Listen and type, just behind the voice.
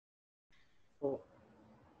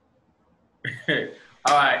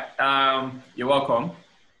All right. You're welcome.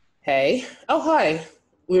 Hey. Oh, hi.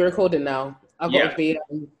 We're recording now. I've got Yeah. to be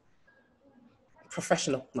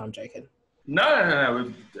professional. No, I'm joking.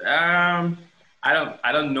 No.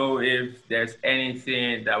 I don't know if there's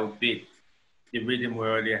anything that would beat the rhythm we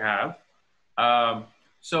already have. Um,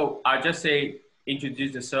 so I'll just say,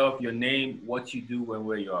 introduce yourself, your name, what you do, and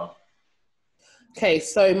where you are. Okay,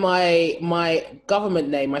 so my government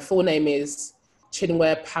name, my full name is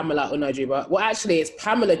Chinwe Pamela Onajuba. Well, actually, it's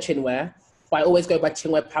Pamela Chinwe, but I always go by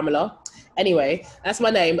Chinwe Pamela. Anyway, that's my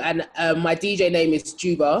name, and my DJ name is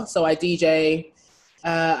Juba. So I DJ.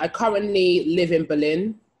 I currently live in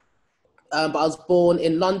Berlin, but I was born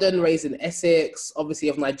in London, raised in Essex, obviously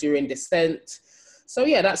of Nigerian descent. So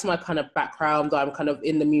yeah, that's my kind of background. I'm kind of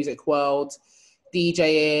in the music world,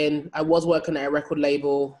 DJing. I was working at a record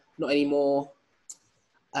label, not anymore.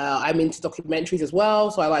 I'm into documentaries as well,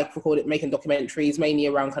 so I like making documentaries mainly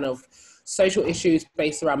around kind of social issues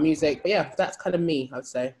based around music. But yeah, that's kind of me, I'd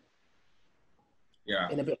say, Yeah.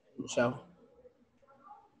 in a bit of a nutshell.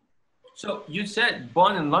 So you said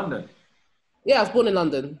born in London. Yeah, I was born in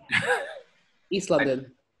London, East Like,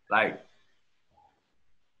 London. like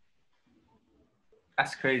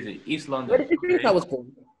that's crazy. East Where London. did you think I Okay. was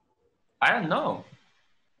born? I don't know.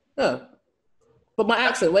 Yeah, but my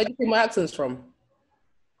accent. Where do you think my accent's from?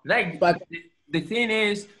 Like But the thing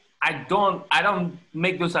is, I don't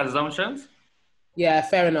make those assumptions. yeah,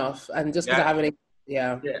 fair enough. And just because I Yeah. haven't,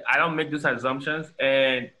 yeah, Yeah, I don't make those assumptions,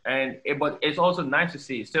 but it's also nice to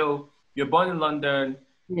see. So you're born in London,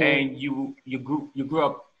 mm. and you grew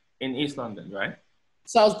up in East London, right?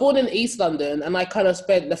 So I was born in East London, and I kind of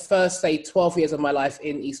spent the first, say, 12 years of my life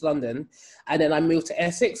in East London, and then I moved to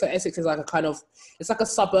Essex. So Essex is like a kind of, it's like a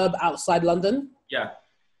suburb outside London. Yeah,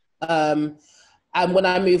 Um, and when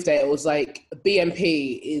I moved there, it was like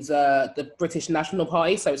BNP is the British National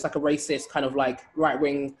Party, so it's like a racist kind of like right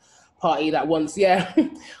wing party that wants, yeah,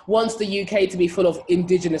 wants the UK to be full of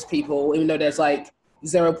indigenous people, even though there's like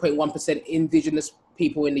 0.1% indigenous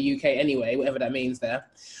people in the UK anyway, whatever that means there.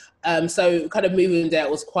 So kind of moving there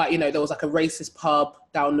was quite, there was like a racist pub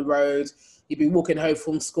down the road. You'd be walking home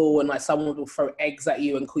from school and like someone would throw eggs at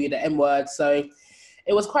you and call you the N word. So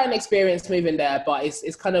it was quite an experience moving there, but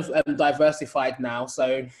it's kind of diversified now.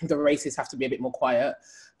 So the races have to be a bit more quiet.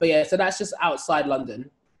 But yeah, so that's just outside London,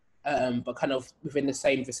 but kind of within the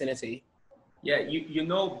same vicinity. yeah.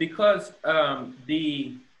 Because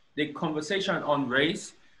the conversation on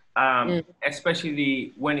race, Mm,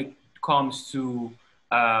 especially when it comes to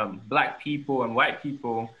black people and white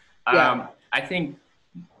people, yeah. I think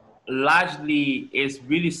largely is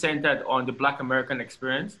really centered on the Black American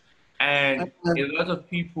experience. And a lot of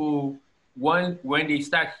people, when they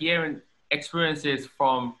start hearing experiences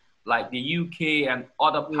from like the UK and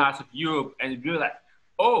other Mm, parts of Europe, and you're like,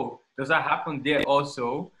 oh, does that happen there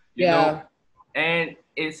also? yeah. And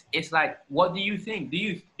it's like, what do you think?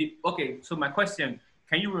 Okay? So my question: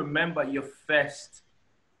 can you remember your first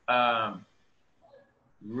um,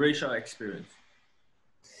 racial experience,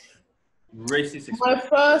 racist My experience?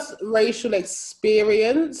 first racial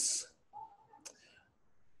experience,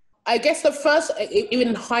 I guess the first, even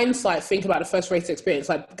in hindsight, think about the first race experience,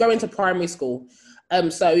 like going to primary school.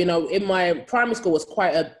 So in my primary school was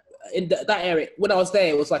quite that area. When I was there,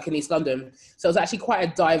 it was like in East London, so it was actually quite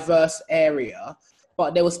a diverse area.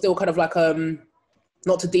 But there was still kind of like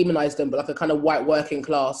not to demonize them, but like a kind of white working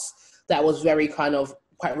class that was very kind of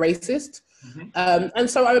quite racist. Mhm. And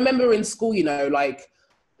so I remember in school, like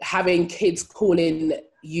having kids calling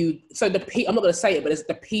you, so the P, I'm not going to say it, but it's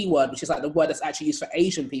the P word, which is like the word that's actually used for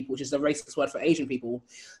Asian people, which is the racist word for Asian people.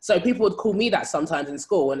 So people would call me that sometimes in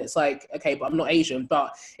school, and it's like, okay, but I'm not Asian,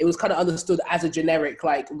 but it was kind of understood as a generic,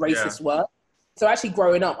 like, Yeah. racist word. So actually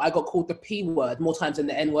growing up, I got called the P word more times than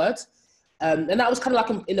the N word. And that was kind of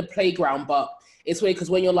like in the playground, but it's weird because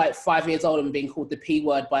when you're like 5 years old and being called the P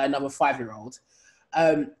word by another 5-year-old,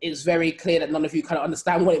 it's very clear that none of you kind of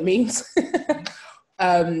understand what it means.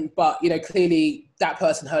 But clearly that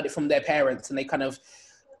person heard it from their parents, and they kind of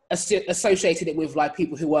associated it with like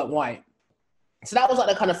people who weren't white. So that was like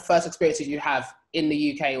the kind of first experiences you have in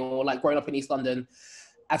the UK, or like growing up in East London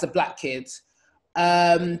as a black kid.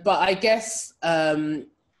 But I guess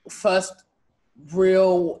first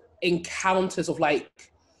real encounters of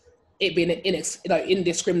like it being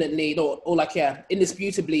indiscriminately or like, yeah,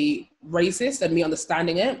 indisputably racist, and me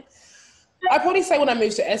understanding it, I'd probably say when I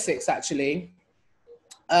moved to Essex, actually,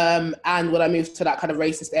 and when I moved to that kind of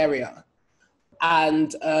racist area.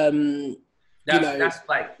 And, That's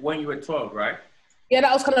like when you were 12, right? yeah,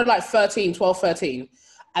 that was kind of like 13.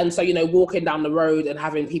 And so, walking down the road and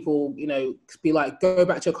having people, be like, go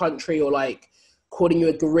back to your country, or like, calling you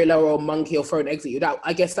a gorilla or a monkey or throwing eggs at you. That,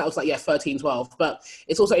 I guess that was like, 13, 12. But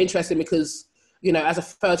it's also interesting because, you know, as a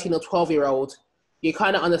 13 or 12-year-old, you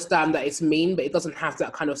kind of understand that it's mean, but it doesn't have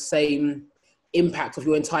that kind of same impact of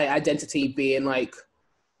your entire identity being like,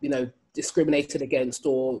 you know, discriminated against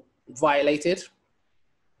or violated.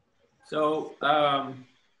 So,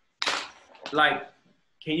 like,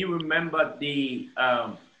 can you remember the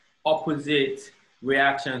opposite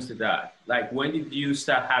reactions to that? Like, when did you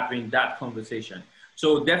start having that conversation?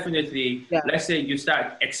 So definitely, let's say you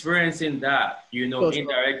start experiencing that, you know,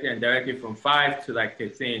 indirectly and directly from 5 to like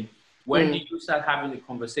 13. When did you start having the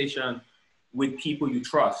conversation with people you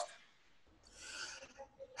trust?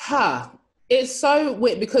 It's so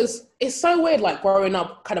weird because it's so weird, like growing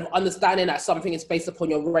up, kind of understanding that something is based upon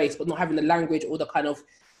your race, but not having the language or the kind of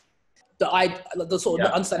the sort of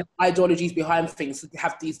the understanding ideologies behind things to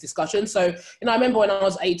have these discussions. So, you know, I remember when I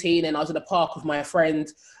was 18 and I was in a park with my friend,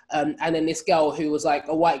 and then this girl who was like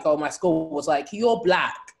a white girl in my school was like, "You're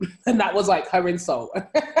black," and that was like her insult.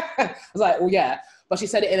 I was like, "Well, yeah," but she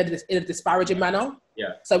said it in a disparaging manner.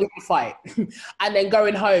 Yeah. So we could fight, and then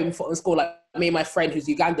going home from school, like me and my friend who's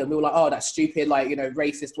Ugandan, we were like, "Oh, that's stupid," like, you know,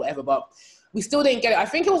 racist, whatever. But we still didn't get it. I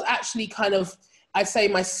think it was actually kind of, I'd say,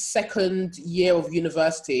 my second year of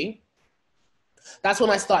university. That's when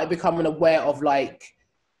I started becoming aware of like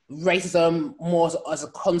racism more as a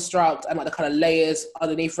construct and like the kind of layers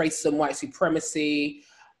underneath racism, white supremacy,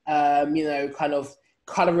 you know, kind of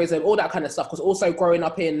colorism, all that kind of stuff. Because also growing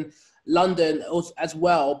up in London as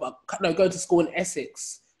well, but going to school in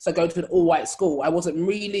Essex, so going to an all-white school, I wasn't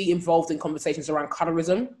really involved in conversations around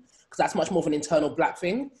colorism because that's much more of an internal black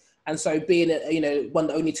thing. And so being, you know, one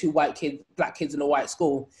of the only two black kids in a white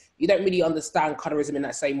school, you don't really understand colorism in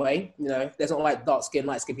that same way. You know, there's not like dark skin,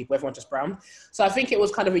 light skin people, everyone's just brown. So I think it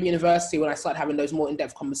was kind of in university when I started having those more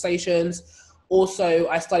in-depth conversations. Also,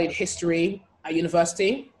 I studied history at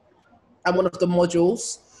university, and one of the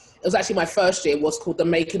modules, it was actually my first year, was called The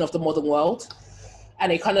Making of the Modern World.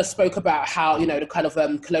 And it kind of spoke about how, you know, the kind of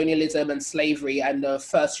colonialism and slavery and the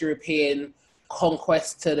first European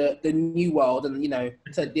conquest to the New World and, you know,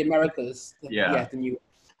 to the Americas. The New.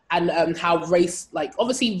 And how race, like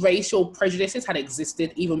obviously racial prejudices had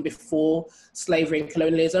existed even before slavery and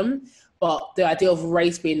colonialism. But the idea of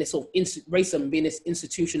race being this sort of racism being this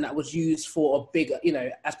institution that was used for a bigger, you know,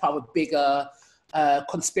 as part of a bigger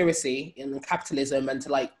conspiracy in capitalism and to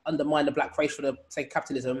like undermine the black race for the sake of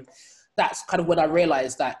capitalism. That's kind of when I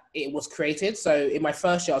realized that it was created. So in my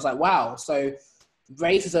first year, I was like, wow. So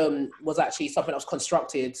racism was actually something that was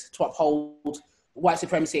constructed to uphold white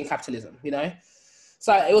supremacy and capitalism, you know?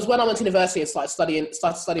 So it was when I went to university and started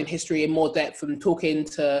studying history in more depth and talking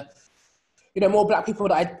to, you know, more black people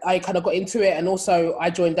that I kind of got into it. And also I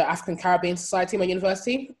joined the African Caribbean Society in my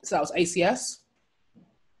university. So that was ACS.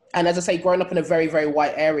 And as I say, growing up in a very, very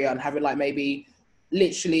white area and having like maybe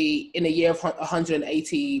literally in a year of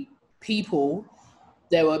 180 people,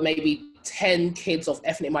 there were maybe 10 kids of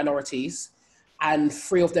ethnic minorities and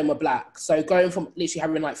 3 of them were black. So going from literally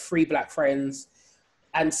having like 3 black friends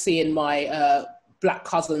and seeing my black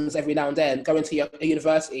cousins every now and then, going to a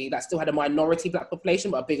university that still had a minority black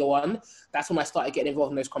population, but a bigger one, that's when I started getting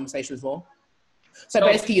involved in those conversations more. So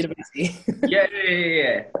basically university.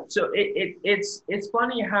 Yeah. So it's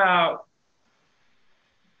funny how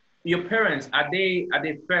your parents, are they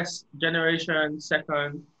first generation,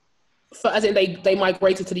 second? As in they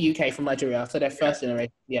migrated to the UK from Nigeria, so they're first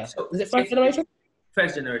generation. Yeah. So is it first generation?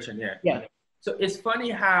 First generation, yeah. Yeah. So it's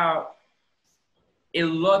funny how a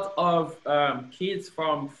lot of kids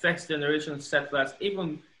from first generation settlers,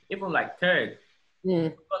 even like third,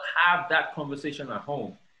 don't have that conversation at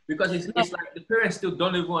home because it's like the parents still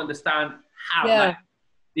don't even understand how like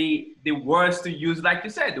the words to use, like you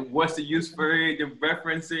said, the words to use for it, the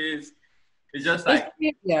references. It's just like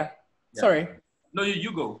Sorry. No,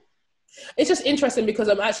 you go. It's just interesting because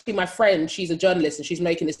actually my friend, she's a journalist and she's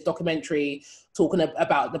making this documentary talking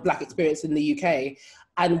about the black experience in the UK.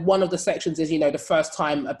 And one of the sections is, you know, the first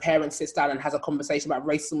time a parent sits down and has a conversation about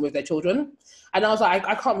racism with their children. And I was like,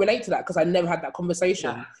 I can't relate to that because I never had that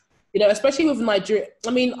conversation. Yeah. You know, especially with Nigeria.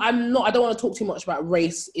 I mean, I don't want to talk too much about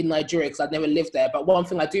race in Nigeria because I've never lived there. But one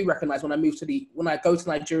thing I do recognize when I go to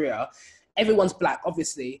Nigeria, everyone's black,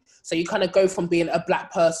 obviously. So you kind of go from being a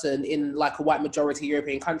black person in like a white majority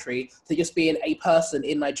European country to just being a person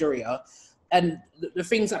in Nigeria. And the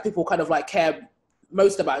things that people kind of like care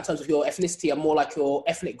most about in terms of your ethnicity are more like your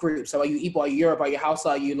ethnic group. So are you Igbo, are you Yoruba, are you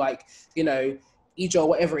Hausa, are you like, you know, Ijo,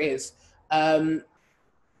 whatever it is.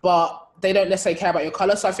 But they don't necessarily care about your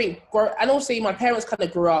color. So I think, and also my parents kind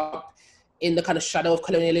of grew up in the kind of shadow of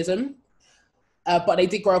colonialism, but they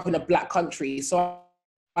did grow up in a black country. So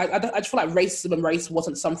I just feel like racism and race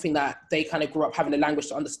wasn't something that they kind of grew up having a language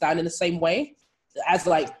to understand in the same way as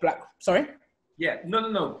like black. Sorry. Yeah,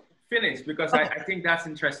 no. Finish, because Okay. I think that's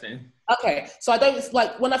interesting. Okay, so I don't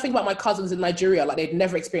like when I think about my cousins in Nigeria, like they'd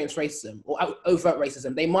never experienced racism or overt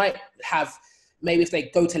racism. They might have, maybe if they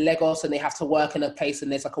go to Lagos and they have to work in a place and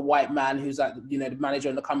there's like a white man who's like, you know, the manager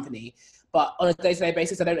in the company, but on a day-to-day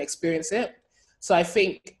basis, they don't experience it. So I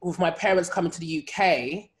think with my parents coming to the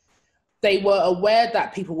UK, they were aware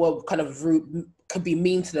that people were kind of rude, could be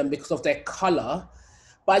mean to them because of their color,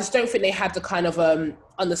 but I just don't think they had the kind of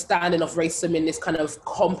understanding of racism in this kind of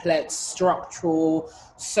complex, structural,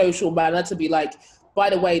 social manner to be like,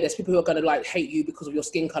 by the way, there's people who are going to like hate you because of your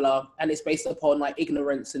skin color, and it's based upon like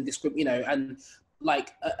ignorance and you know, and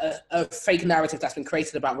like a fake narrative that's been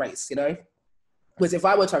created about race, you know. Whereas if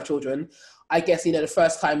I were to have children, I guess, you know, the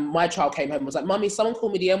first time my child came home was like, "Mummy, someone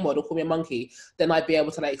called me the N word or called me a monkey," then I'd be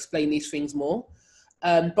able to like explain these things more.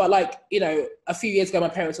 But like, you know, a few years ago, my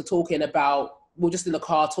parents were talking about, we were just in the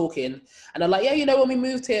car talking, and I'm like, yeah, you know, when we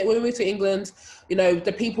moved to England, you know,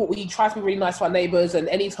 the people, we try to be really nice to our neighbours, and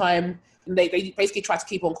anytime they basically tried to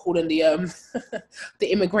keep on calling the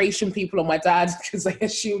the immigration people on my dad because they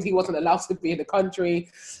assumed he wasn't allowed to be in the country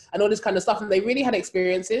and all this kind of stuff. And they really had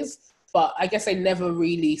experiences, but I guess they never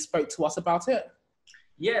really spoke to us about it.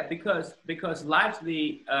 Yeah, because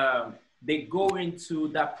largely they go into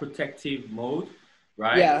that protective mode,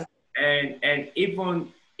 right? Yeah. And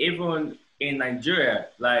even in Nigeria,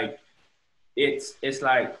 like it's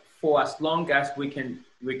like for as long as we can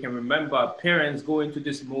remember, parents go into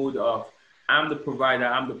this mode of I'm the provider,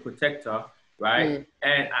 I'm the protector, right?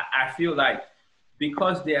 And I feel like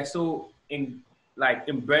because they are so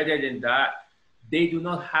embedded in that, they do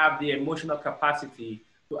not have the emotional capacity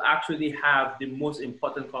to actually have the most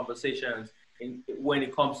important conversations when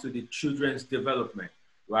it comes to the children's development,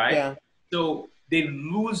 right? Yeah. So they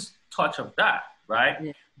lose touch of that, right?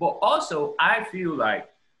 Yeah. But also, I feel like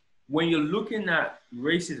when you're looking at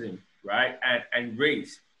racism, right, and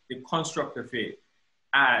race, the construct of it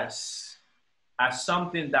as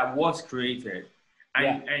something that was created,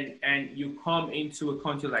 and you come into a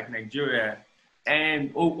country like Nigeria,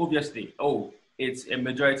 and obviously, it's a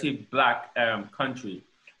majority black country,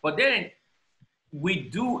 but then we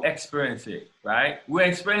do experience it, right? We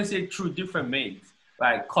experience it through different means.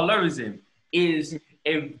 Like colorism is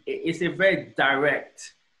a very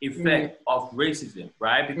direct effect of racism,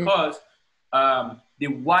 right? Because the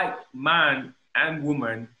white man and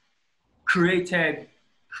woman created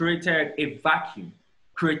a vacuum,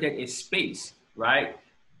 created a space, right?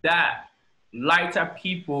 That lighter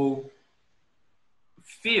people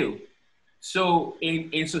feel. So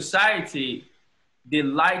in society, the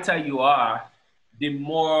lighter you are, the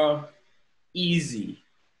more easy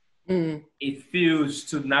it feels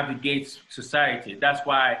to navigate society. That's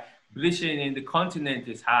why bleaching in the continent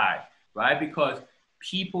is high, right? Because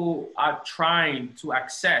people are trying to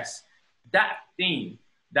access that thing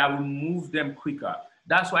that will move them quicker.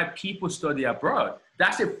 That's why people study abroad.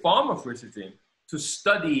 That's a form of racism, to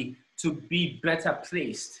study to be better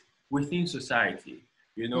placed within society,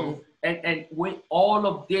 you know? And with all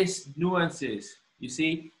of these nuances, you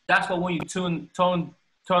see, that's why when you turn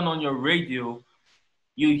on your radio,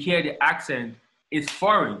 you hear the accent is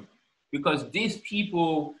foreign, because these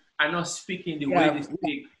people are not speaking the way they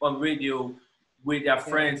speak on radio with their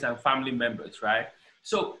friends and family members, right?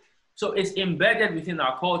 So it's embedded within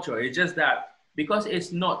our culture. It's just that because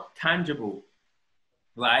it's not tangible,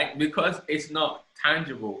 right? Because it's not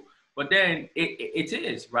tangible, but then it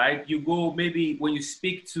is, right? You go, maybe when you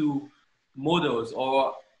speak to models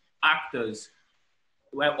or actors,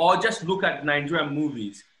 well, or just look at Nigerian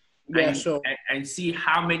movies, and see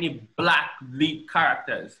how many black lead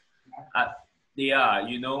characters they are,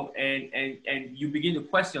 you know, and you begin to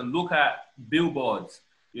question, look at billboards,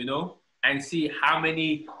 you know, and see how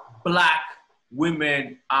many black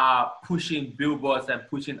women are pushing billboards and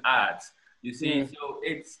pushing ads, you see. So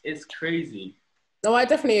it's crazy. No, I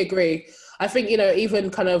definitely agree. I think, you know, even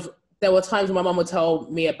kind of, there were times when my mum would tell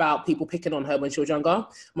me about people picking on her when she was younger.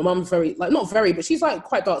 My mum's very, like, not very, but she's like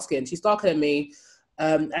quite dark skinned. She's darker than me.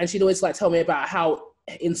 And she'd always like tell me about how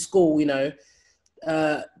in school, you know,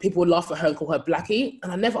 people would laugh at her and call her Blackie.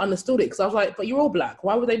 And I never understood it because I was like, but you're all black.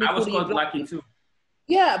 Why would they be calling you Blackie? I was called Blackie too.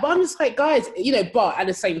 Yeah, but I'm just like, guys, you know, but at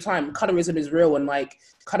the same time, colorism is real, and like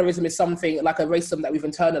colorism is something like a racism that we've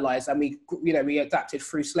internalized, and we adapted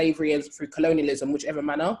through slavery and through colonialism, whichever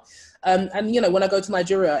manner. And you know, when I go to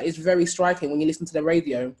Nigeria, it's very striking when you listen to the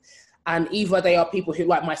radio, and either they are people who,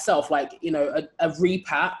 like myself, like, you know, a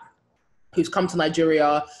repat who's come to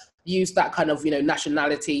Nigeria, used that kind of,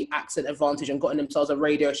 nationality, accent advantage and gotten themselves a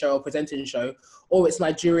radio show or presenting show, or it's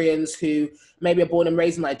Nigerians who maybe are born and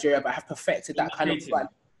raised in Nigeria but have perfected that kind of like,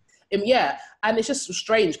 yeah, and it's just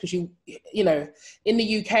strange because you know, in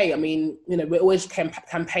the UK, I mean, we're always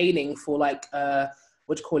campaigning for like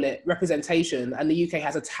what do you call it, representation, and the UK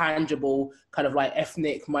has a tangible kind of like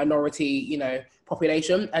ethnic minority,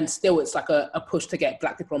 population, and still it's like a push to get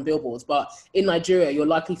black people on billboards. But in Nigeria, you're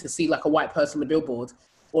likely to see like a white person on the billboard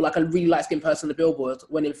or like a really light-skinned person on the billboard,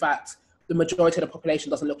 when in fact the majority of the population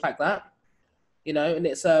doesn't look like that, and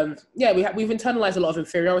it's we've internalized a lot of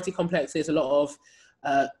inferiority complexes, a lot of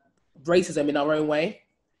racism in our own way.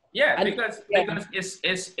 Yeah, and because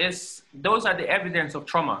it's those are the evidence of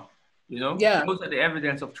trauma, Yeah, those are the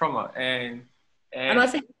evidence of trauma, and I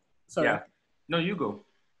think, sorry, yeah, no, you go.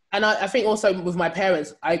 And I think also with my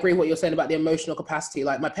parents, I agree what you're saying about the emotional capacity.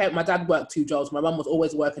 Like my dad worked 2 jobs. My mum was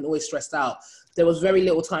always working, always stressed out. There was very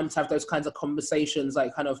little time to have those kinds of conversations,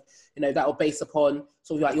 like kind of, that were based upon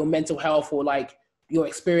sort of like your mental health or like your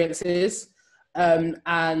experiences.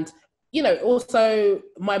 And, also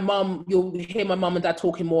my mum, you'll hear my mum and dad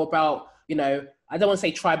talking more about, I don't want to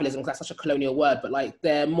say tribalism because that's such a colonial word, but like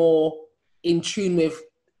they're more in tune with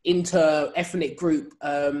inter-ethnic group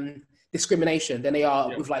discrimination than they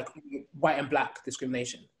are with like white and black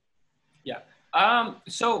discrimination. Yeah.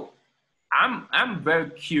 So I'm very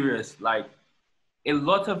curious. Like a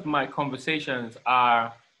lot of my conversations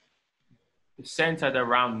are centered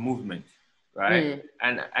around movement, right?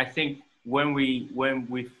 And I think when we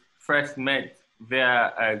first met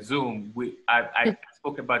via Zoom, I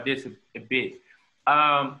spoke about this a bit.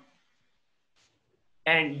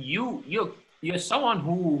 And you're someone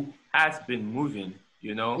who has been moving,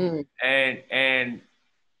 and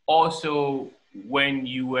also when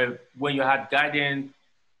you had guidance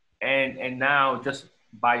and now just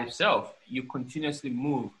by yourself, you continuously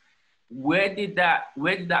move. Where did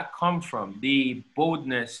that come from? The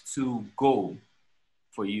boldness to go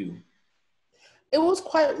for you? It was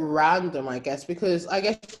quite random, I guess, because I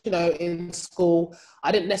guess, in school,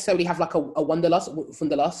 I didn't necessarily have like a wanderlust, or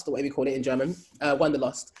whatever you call it in German,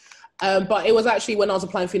 wanderlust. But it was actually when I was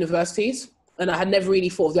applying for universities, and I had never really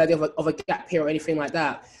thought of the idea of a gap year or anything like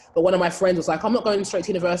that. But one of my friends was like, I'm not going straight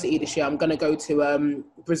to university this year. I'm going to go to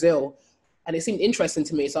Brazil. And it seemed interesting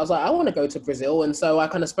to me. So I was like, I want to go to Brazil. And so I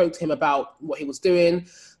kind of spoke to him about what he was doing.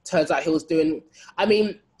 Turns out he was doing, I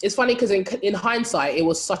mean, it's funny because in hindsight, it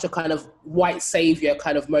was such a kind of white savior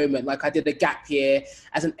kind of moment. Like I did a gap year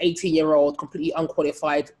as an 18-year-old, completely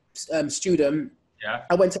unqualified student. Yeah.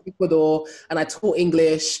 I went to Ecuador and I taught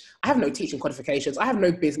English. I have no teaching qualifications. I have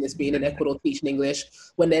no business being in Ecuador teaching English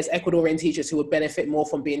when there's Ecuadorian teachers who would benefit more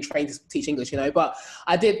from being trained to teach English, But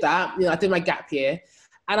I did that. I did my gap year.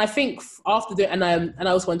 And I think after doing, and I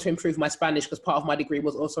also wanted to improve my Spanish because part of my degree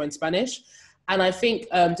was also in Spanish. And I think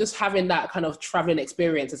just having that kind of traveling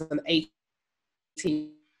experience as an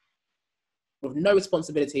 18 with no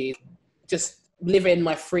responsibilities, just living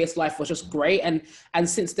my freest life was just great. And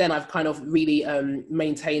since then, I've kind of really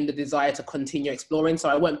maintained the desire to continue exploring. So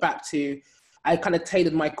I kind of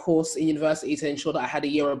tailored my course in university to ensure that I had a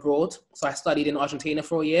year abroad. So I studied in Argentina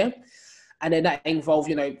for a year. And then that involved,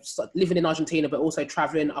 living in Argentina, but also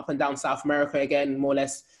traveling up and down South America again, more or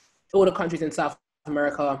less all the countries in South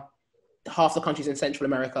America, half the countries in Central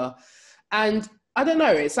America. And I don't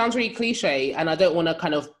know, it sounds really cliche, and I don't want to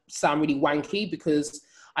kind of sound really wanky because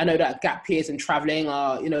I know that gap years and traveling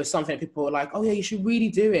are, something that people are like, oh yeah, you should really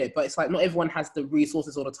do it. But it's like, not everyone has the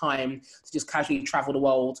resources or the time to just casually travel the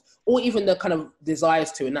world or even the kind of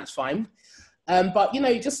desires to, and that's fine. But,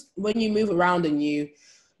 just when you move around and you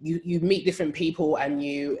meet different people and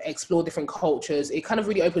you explore different cultures, it kind of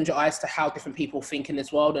really opens your eyes to how different people think in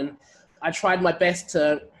this world. And I tried my best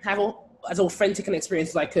to have as authentic an experience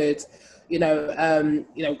as I could,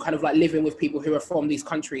 kind of like living with people who are from these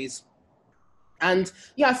countries. And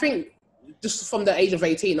yeah, I think just from the age of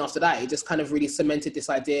 18 after that, it just kind of really cemented this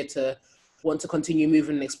idea to want to continue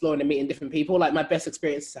moving and exploring and meeting different people. Like my best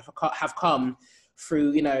experiences have come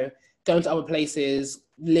through, going to other places,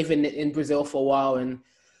 living in Brazil for a while.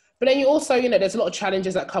 But then you also, there's a lot of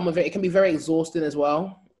challenges that come with it. It can be very exhausting as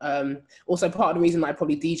well. Also part of the reason I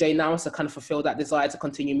probably DJ now is to kind of fulfill that desire to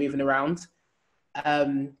continue moving around.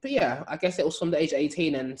 But yeah, I guess it was from the age of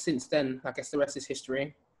 18, and since then, I guess the rest is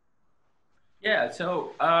history. Yeah.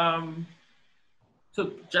 So,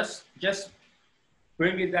 so just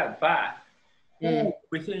bringing that back, who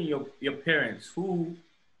within your parents, who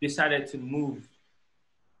decided to move?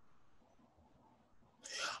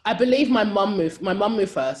 I believe my mum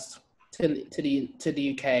moved first to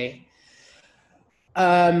the UK.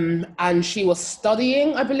 And she was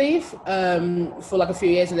studying, I believe, for like a few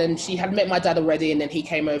years, and then she had met my dad already, and then he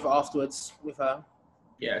came over afterwards with her.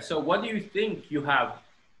 Yeah. So what do you think you have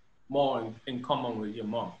more in common with your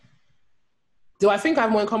mom? Do I think I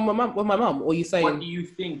have more in common with my mum, or are you What saying? do you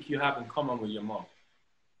think you have in common with your mom?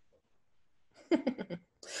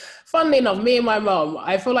 Funnily enough, me and my mum,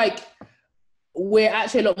 I feel like we're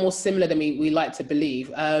actually a lot more similar than we like to believe.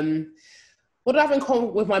 What do I have in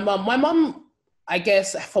common with my mum? My mum, I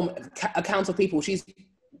guess, from accounts of people, she's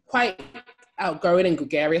quite outgoing and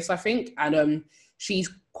gregarious, I think, and she's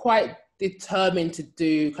quite determined to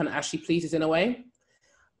do kind of as she pleases in a way.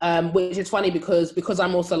 Which is funny because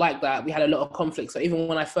I'm also like that. We had a lot of conflict. So even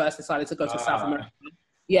when I first decided to go to South America,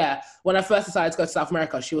 yeah, when I first decided to go to South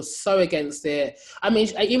America, she was so against it. I mean,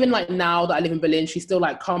 even like now that I live in Berlin, she's still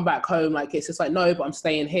like, come back home. Like, it's just like, no, but I'm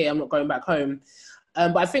staying here. I'm not going back home.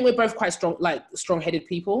 But I think we're both quite strong, like strong-headed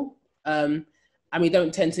people. And we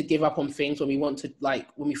don't tend to give up on things when we want to, like,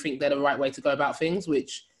 when we think they're the right way to go about things,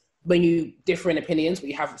 which when you differ in opinions, but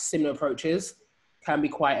you have similar approaches, can be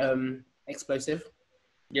quite explosive.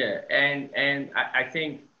 Yeah, and I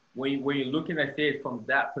think when you're looking at it from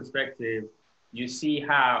that perspective, you see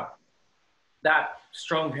how that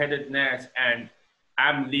strong-headedness and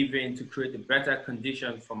I'm living to create a better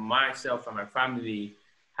condition for myself and my family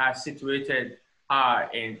has situated her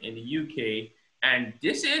in the UK. And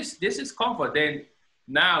this is comfort. Then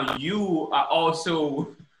now you are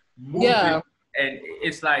also moving, Yeah, and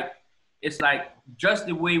it's like just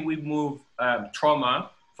the way we move trauma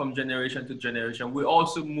from generation to generation. We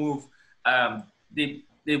also move the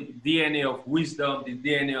DNA of wisdom, the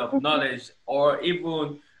DNA of knowledge, or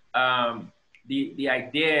even the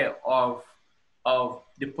idea of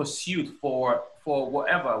the pursuit for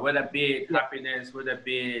whatever, whether be it yeah, happiness, whether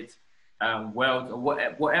be it wealth, or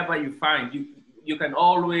whatever you find, you can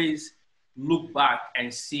always look back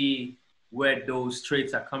and see where those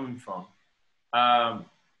traits are coming from. Um,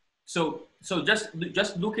 so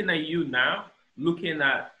just looking at you now, looking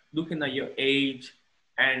at your age,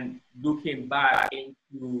 and looking back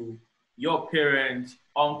into your parents,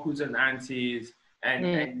 uncles and aunties, mm,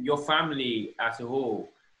 and your family as a whole,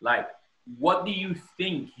 like what do you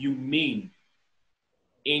think you mean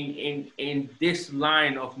in this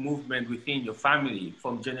line of movement within your family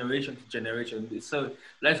from generation to generation? So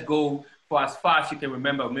let's go for as far as you can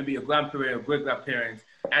remember, maybe your grandparents or great grandparents,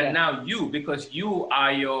 and yeah, now you, because you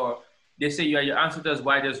are they say you are your ancestors'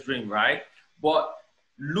 wildest dream, right? But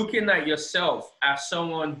looking at yourself as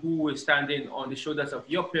someone who is standing on the shoulders of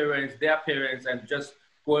your parents, their parents, and just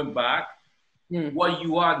going back, mm. what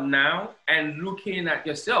you are now, and looking at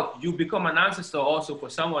yourself, you become an ancestor also for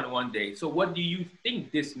someone one day. So what do you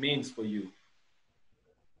think this means for you?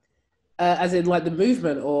 As in like the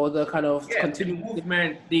movement or the kind of Yeah, the continue.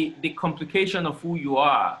 movement, the complication of who you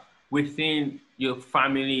are within your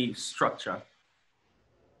family structure.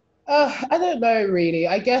 I don't know really.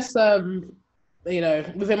 I guess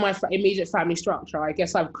within my immediate family structure, I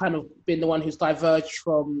guess I've kind of been the one who's diverged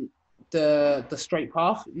from the straight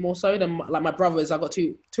path more so than like my brothers. I've got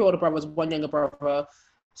two older brothers, one younger brother.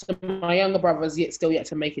 So my younger brother's yet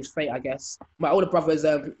to make his fate, I guess. My older brothers,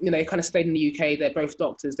 kind of stayed in the UK. They're both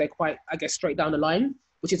doctors. They're quite, I guess, straight down the line,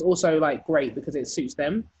 which is also like great because it suits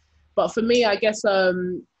them. But for me, I guess I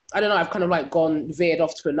don't know. I've kind of like veered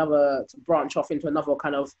off to branch off into another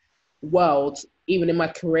kind of world, even in my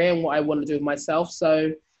career and what I want to do with myself.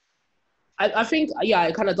 So I think, yeah,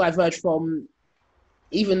 I kind of diverged from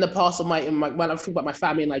even the past of when I think about my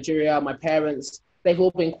family in Nigeria, my parents, they've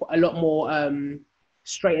all been a lot more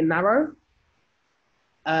straight and narrow,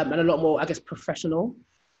 and a lot more, I guess, professional.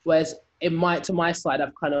 Whereas to my side,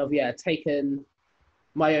 I've kind of, yeah, taken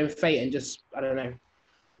my own fate and just, I don't know,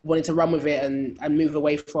 wanted to run with it and move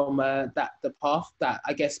away from the path that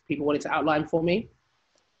I guess people wanted to outline for me,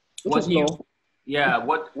 which What was do you, law. yeah,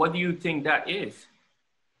 what do you think that is?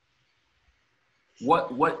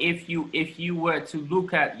 What if you were to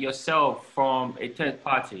look at yourself from a third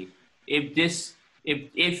party,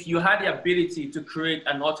 if you had the ability to create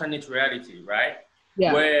an alternate reality, right?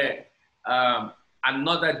 Yeah. Where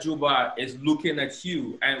another Juba is looking at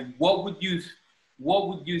you, and what would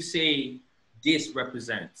you say this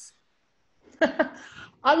represents?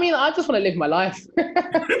 I mean, I just want to live my life. I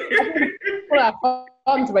want to have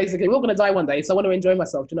fun, basically. We're all going to die one day, so I want to enjoy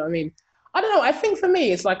myself. Do you know what I mean? I don't know. I think for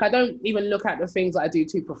me, it's like I don't even look at the things that I do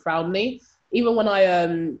too profoundly. Even when I,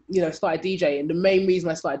 started DJing, the main reason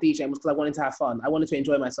I started DJing was because I wanted to have fun. I wanted to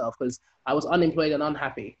enjoy myself because I was unemployed and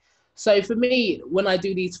unhappy. So for me, when I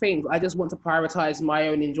do these things, I just want to prioritize my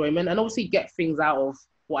own enjoyment and obviously get things out of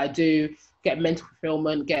what I do, get mental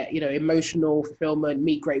fulfillment, get, emotional fulfillment,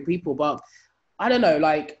 meet great people. But I don't know,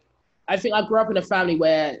 like, I think I grew up in a family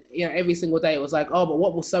where, you know, every single day it was like, oh, but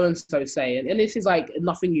what will so-and-so say? And this is like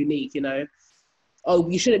nothing unique, you know. Oh,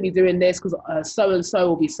 you shouldn't be doing this because so-and-so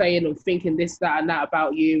will be saying and thinking this, that, and that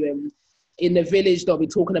about you. And in the village, they'll be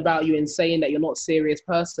talking about you and saying that you're not a serious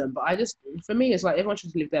person. But for me, it's like everyone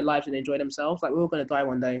should live their lives and enjoy themselves. Like, we're all going to die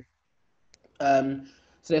one day. So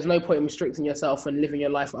there's no point in restricting yourself and living your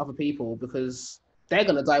life for other people because they're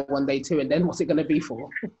going to die one day too. And then what's it going to be for?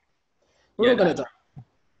 We're all going to die.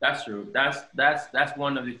 That's true. That's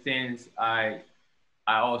one of the things I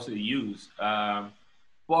also use.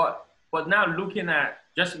 But now looking at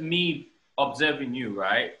just me observing you,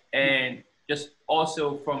 right? And just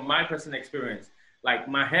also from my personal experience, like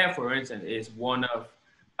my hair, for instance, is one of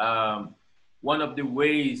the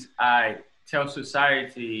ways I tell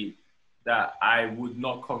society that I would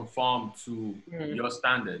not conform to your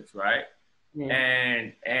standards, right?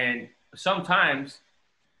 And sometimes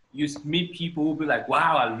you meet people who be like,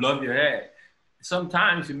 wow, I love your hair.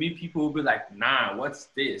 Sometimes you meet people who be like, nah, what's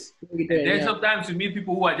this? And then sometimes you meet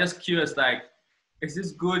people who are just curious, like, is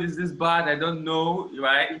this good? Is this bad? I don't know,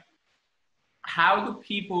 right? How do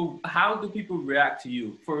people react to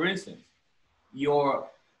you? For instance, your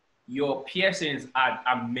piercings are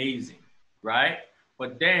amazing, right?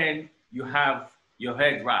 But then you have your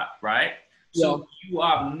head wrap, right? So you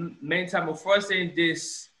are metamorphosing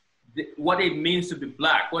what it means to be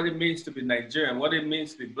black, what it means to be Nigerian, what it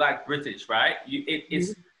means to be black British, right?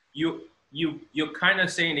 You're kind of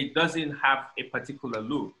saying it doesn't have a particular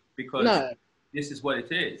look because this is what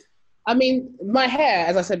it is. I mean, my hair,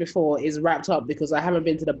 as I said before, is wrapped up because I haven't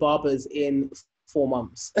been to the barbers in 4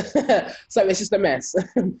 months. So it's just a mess. So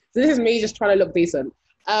this is me just trying to look decent.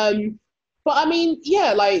 But I mean,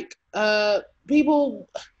 yeah, like, what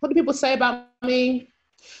do people say about me?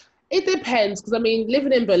 It depends, because I mean,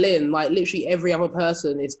 living in Berlin, like literally every other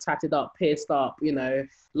person is tatted up, pierced up, you know,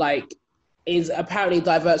 like is apparently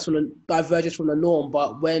diverges from the norm.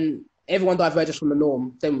 But when everyone diverges from the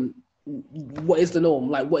norm, then what is the norm?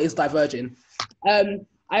 Like, what is diverging?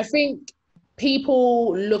 I think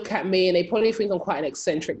people look at me and they probably think I'm quite an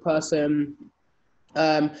eccentric person.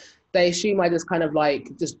 They assume I just kind of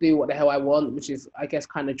like just do what the hell I want, which is, I guess,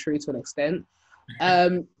 kind of true to an extent.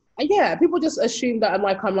 And yeah, people just assume that I'm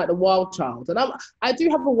like the wild child, and I do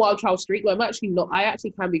have a wild child streak, but I'm actually not. I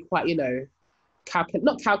actually can be quite, you know,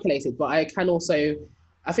 not calculated, but I can also,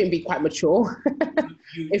 I think, be quite mature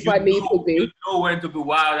if I need to be. You know when to be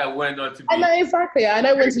wild and when not to be. I know, exactly. I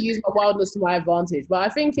know when to use my wildness to my advantage. But I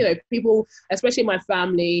think, you know, people, especially my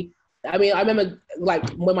family. I mean, I remember like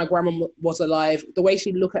when my grandma was alive, the way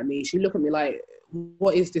she'd look at me like,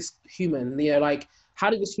 what is this human? You know, like, how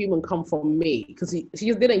did this human come from me? Because she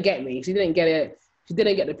just didn't get me. She didn't get it. She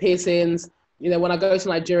didn't get the piercings. You know, when I go to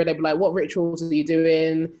Nigeria, they'd be like, what rituals are you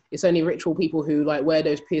doing? It's only ritual people who like wear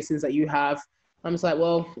those piercings that you have. I'm just like,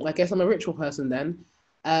 well, I guess I'm a ritual person then.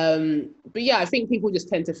 But yeah, I think people just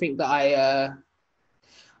tend to think that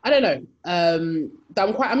I don't know.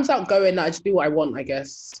 That I'm just outgoing, that I just do what I want, I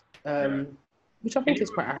guess. Which I think is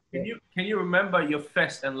quite accurate. Can you remember your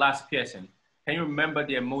first and last piercing? Can you remember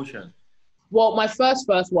the emotion? Well, my first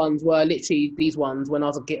ones were literally these ones when I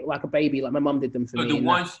was like a baby, like my mum did them for me. So the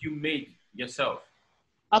ones you made yourself?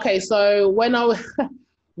 Okay, so when I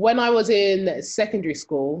was in secondary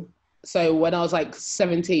school, so when I was like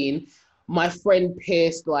 17, my friend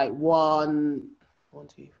pierced like one,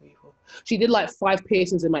 two, three, four. She did like 5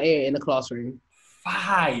 piercings in my ear in the classroom.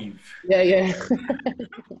 5? Yeah.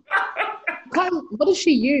 What does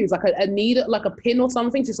she use? Like a needle, like a pin or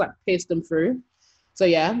something, just like pierce them through. So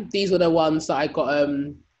yeah, these were the ones that I got.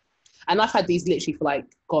 And I've had these literally for like,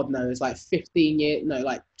 God knows, like 15 years, no,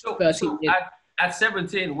 like 13 years. At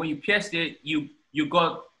 17, when you pierced it, you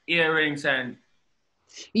got earrings and...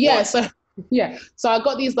 Yeah, what? So I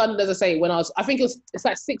got these done, as I say, when I think it's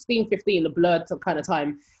like 16, 15, the blurred kind of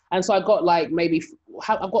time. And so I got like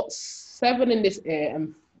I've got 7 in this ear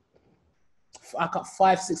and I got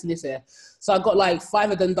 5, 6 in this ear. So I got like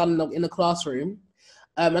 5 of them done in the classroom.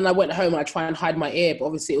 And I went home and I tried and hide my ear, but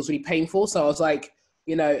obviously it was really painful. So I was like,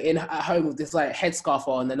 you know, at home with this like headscarf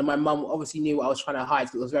on, and then my mum obviously knew what I was trying to hide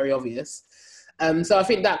because it was very obvious. So I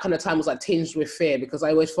think that kind of time was like tinged with fear because I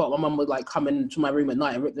always thought my mum would like come into my room at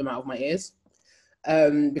night and rip them out of my ears.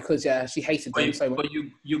 Because yeah, she hated them so much. But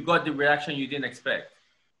you got the reaction you didn't expect.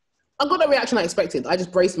 I got the reaction I expected. I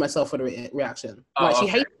just braced myself for the reaction. Like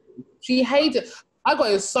she hated. I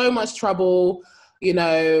got in so much trouble. You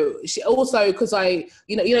know, she also, because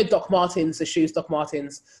you know Doc Martens, the shoes, Doc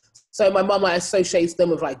Martens. So my mum like associates them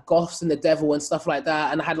with like goths and the devil and stuff like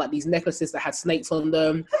that. And I had like these necklaces that had snakes on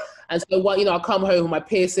them. And so what, you know, I come home with my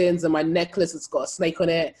piercings and my necklace that's got a snake on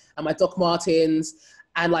it and my Doc Martens.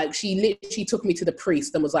 And like, she literally took me to the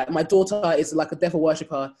priest and was like, my daughter is like a devil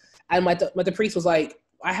worshipper. And the priest was like,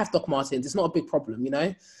 I have Doc Martens. It's not a big problem, you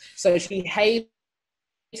know? So she hated,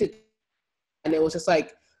 and it was just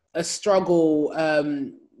like a struggle,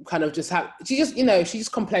 kind of just she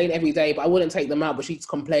just complained every day, but I wouldn't take them out, but she'd just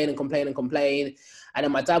complain and complain and complain. And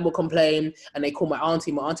then my dad would complain and they call my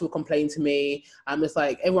auntie would complain to me. I'm just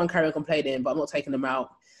like, everyone carry on complaining, but I'm not taking them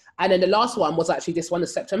out. And then the last one was actually this one, the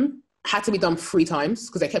septum, had to be done 3 times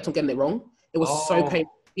because they kept on getting it wrong. It was so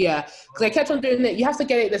painful. Yeah, because they kept on doing it. You have to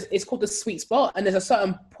get it, it's called the sweet spot, and there's a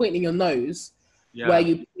certain point in your nose where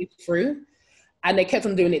you breathe through. And they kept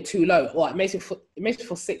on doing it too low. Well, it makes me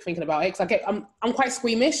feel sick thinking about it. Because I'm quite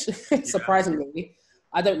squeamish, surprisingly.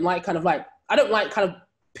 I don't like kind of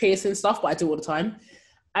piercing stuff, but I do all the time.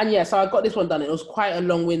 And yeah, so I got this one done. It was quite a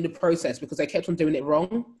long-winded process because they kept on doing it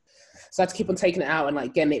wrong. So I had to keep on taking it out and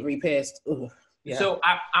like getting it re-pierced. Yeah. So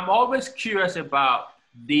I'm always curious about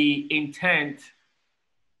the intent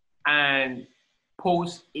and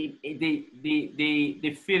post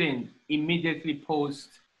the feeling immediately post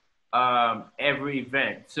every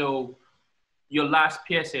event. So your last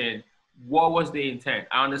piercing, what was the intent?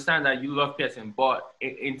 I understand that you love piercing, but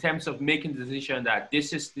in terms of making the decision that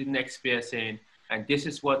this is the next piercing and this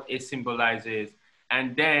is what it symbolizes,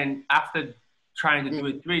 and then after trying to do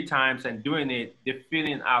it 3 times and doing it, the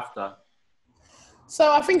feeling after.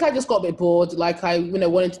 So I think I just got a bit bored. Like I,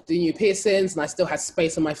 wanted to do new piercings, and I still had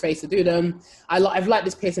space on my face to do them. I've liked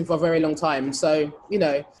this piercing for a very long time, so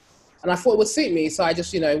and I thought it would suit me, so I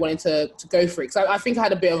just wanted to go for it. So I think I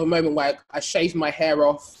had a bit of a moment where I shaved my hair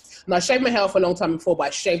off, and I shaved my hair off a long time before, but I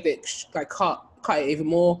shaved it, like cut it even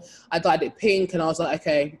more. I dyed it pink, and I was like,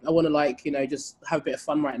 okay, I want to just have a bit of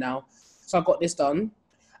fun right now. So I got this done,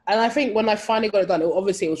 and I think when I finally got it done,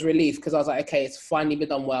 obviously it was relief because I was like, okay, it's finally been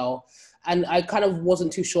done well. And I kind of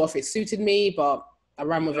wasn't too sure if it suited me, but I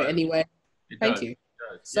ran with it anyway. Thank you.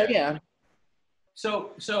 So yeah.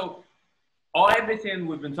 So everything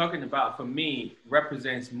we've been talking about for me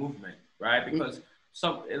represents movement, right? Because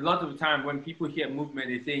a lot of the time when people hear movement,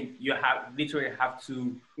 they think you literally have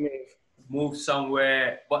to move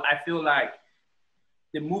somewhere. But I feel like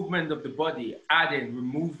the movement of the body, adding,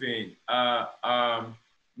 removing,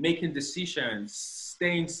 making decisions,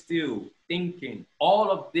 staying still, thinking,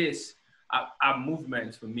 all of this are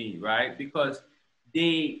movements for me, right? Because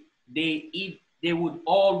they would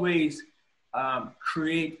always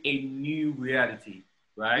create a new reality,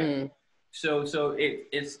 right? So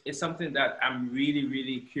it's something that I'm really,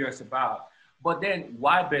 really curious about. But then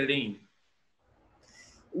why Berlin?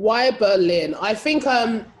 Why Berlin? I think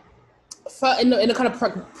in a kind of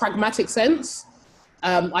pragmatic sense,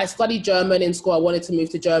 I studied German in school. I wanted to move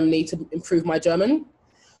to Germany to improve my German.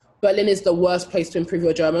 Berlin is the worst place to improve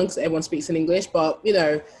your German because everyone speaks in English. But,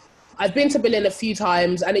 I've been to Berlin a few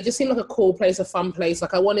times and it just seemed like a cool place, a fun place.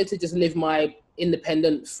 Like I wanted to just live my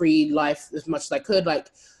independent, free life as much as I could. Like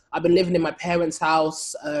I've been living in my parents'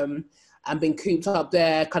 house and been cooped up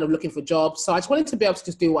there, kind of looking for jobs. So I just wanted to be able to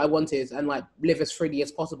just do what I wanted and like live as freely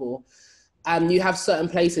as possible. And you have certain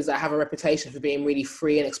places that have a reputation for being really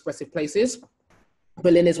free and expressive places.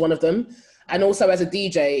 Berlin is one of them. And also as a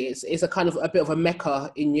DJ, it's a kind of a bit of a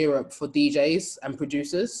mecca in Europe for DJs and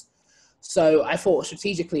producers. So I thought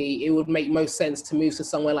strategically it would make most sense to move to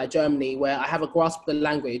somewhere like Germany where I have a grasp of the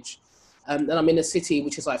language. And I'm in a city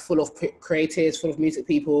which is like full of creatives, full of music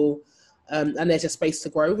people. And there's just space to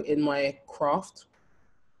grow in my craft.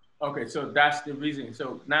 Okay, so that's the reason.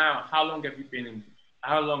 So now how long have you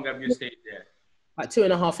stayed there? Like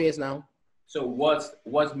 2.5 years now. So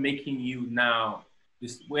what's making you now,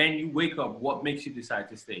 when you wake up, what makes you decide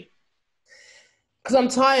to stay? Because I'm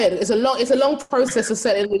tired. It's a long process to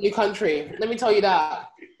settle in a new country. Let me tell you that.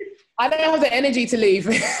 I don't have the energy to leave.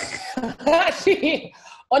 Actually,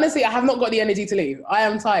 honestly, I have not got the energy to leave. I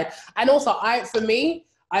am tired. And also, for me,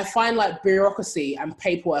 I find like bureaucracy and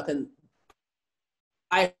paperwork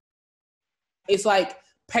it's like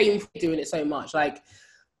painful doing it so much. Like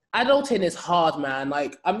adulting is hard, man.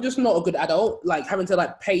 Like I'm just not a good adult. Like having to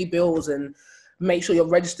like pay bills and make sure you're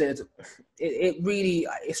registered. It really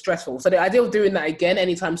is stressful. So the idea of doing that again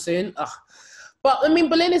anytime soon. But I mean,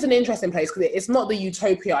 Berlin is an interesting place because it's not the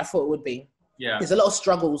utopia I thought it would be. Yeah. There's a lot of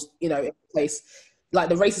struggles, in the place. Like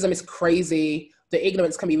the racism is crazy. The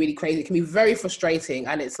ignorance can be really crazy. It can be very frustrating.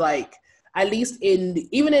 And it's like, at least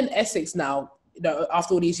even in Essex now,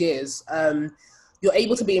 after all these years, you're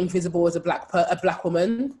able to be invisible as a black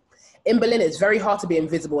woman. in Berlin, it's very hard to be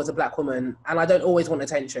invisible as a black woman, and I don't always want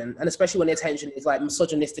attention, and especially when the attention is like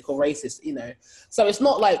misogynistic or racist, you know. So it's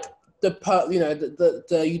not like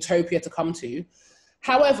the utopia to come to.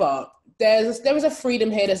 However, there is a freedom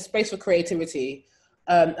here. There's space for creativity,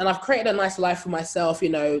 and I've created a nice life for myself. You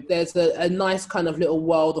know, there's a nice kind of little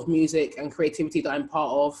world of music and creativity that I'm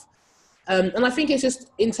part of, and I think it's just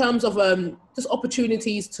in terms of just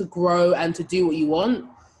opportunities to grow and to do what you want.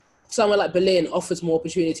 Somewhere like Berlin offers more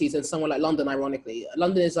opportunities than somewhere like London, ironically.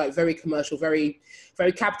 London is like very commercial, very,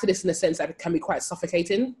 very capitalist in the sense that it can be quite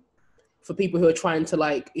suffocating for people who are trying to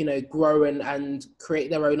like, you know, grow and create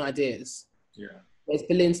their own ideas. Yeah. Whereas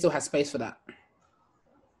Berlin still has space for that.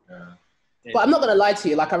 Yeah. But I'm not going to lie to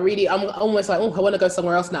you. Like I'm almost like, oh, I want to go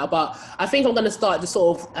somewhere else now. But I think I'm going to start just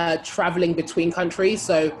sort of traveling between countries.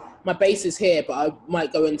 So my base is here, but I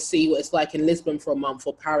might go and see what it's like in Lisbon for a month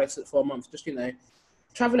or Paris for a month, just, you know,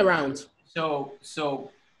 travel around.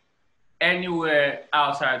 So anywhere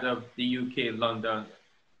outside of the UK, London.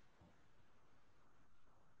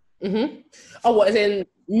 Mm-hmm. Oh, what is in?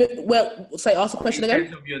 Well, say, ask the question again.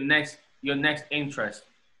 In terms of your next interest.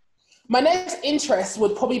 My next interest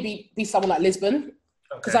would probably be someone like Lisbon,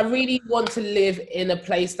 because I really want to live in a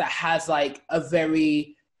place that has like a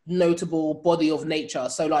very notable body of nature.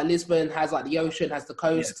 So like Lisbon has like the ocean, has the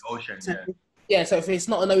coast. Yeah, ocean, so, yeah. Yeah, so if it's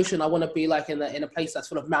not an ocean, I want to be like in a place that's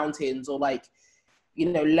full of mountains or like, you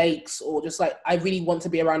know, lakes, or just like, I really want to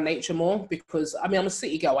be around nature more, because I mean, I'm a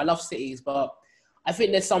city girl. I love cities, but I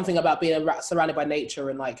think there's something about being surrounded by nature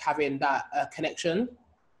and like having that connection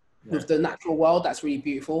with the natural world that's really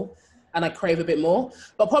beautiful. And I crave a bit more,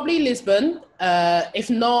 but probably Lisbon. If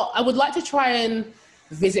not, I would like to try and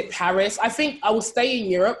visit Paris. I think I will stay in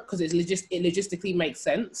Europe because it logistically makes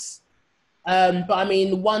sense. But I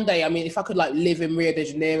mean, one day, I mean, if I could like live in Rio de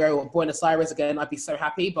Janeiro or Buenos Aires again, I'd be so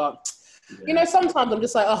happy. But, you know, sometimes I'm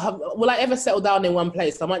just like, oh, will I ever settle down in one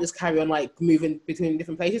place? I might just carry on like moving between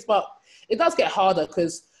different places. But it does get harder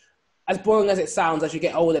because as boring as it sounds, as you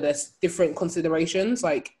get older, there's different considerations.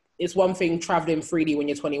 Like it's one thing traveling freely when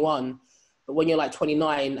you're 21, but when you're like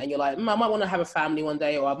 29 and you're like, I might want to have a family one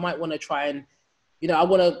day, or I might want to try and, you know, I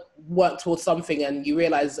want to work towards something. And you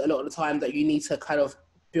realize a lot of the time that you need to kind of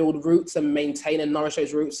build roots and maintain and nourish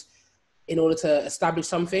those roots in order to establish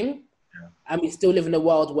something. Yeah. And we still live in a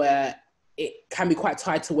world where it can be quite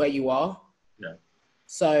tied to where you are. Yeah.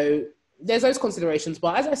 So there's those considerations,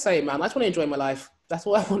 but as I say, man, I just want to enjoy my life. That's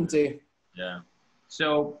what I want to do. Yeah.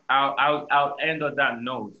 So I'll end on that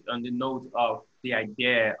note, on the note of the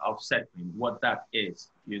idea of settling, what that is,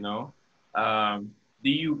 you know. Do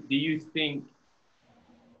you think,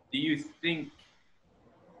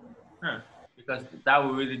 because that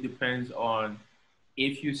will really depends on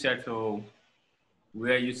if you settle,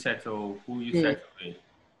 where you settle, who you settle with.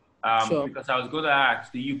 Sure. Because I was going to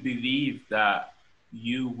ask, do you believe that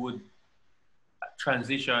you would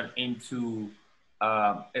transition into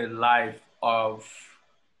a life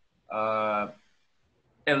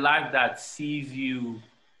that sees you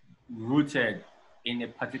rooted in a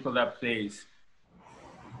particular place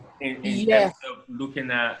in terms of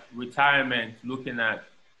looking at retirement, looking at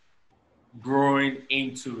growing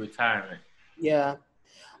into retirement? Yeah.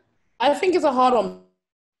 I think it's a hard one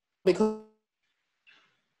because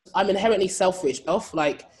I'm inherently selfish.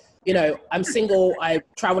 Like, you know, I'm single, I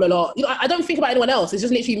travel a lot. You know, I don't think about anyone else. It's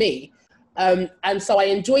just literally me. And so I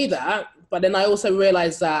enjoy that. But then I also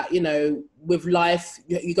realize that, you know, with life,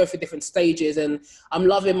 you go through different stages, and I'm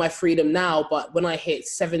loving my freedom now. But when I hit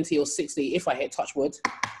 70 or 60, if I hit touch wood,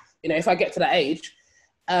 you know, if I get to that age,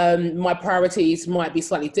 my priorities might be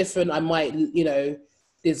slightly different. I might, you know,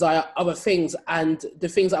 desire other things, and the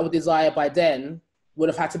things I would desire by then would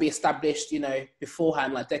have had to be established, you know,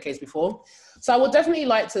 beforehand, like decades before. So I would definitely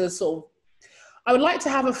like to I would like to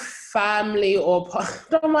have a family, or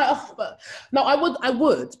I'm like, but no, I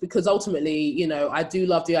would, because ultimately, you know, I do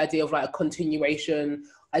love the idea of like a continuation.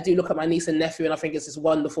 I do look at my niece and nephew, and I think it's just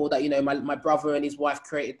wonderful that, you know, my brother and his wife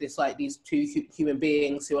created this, like these two human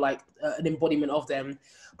beings who are like an embodiment of them.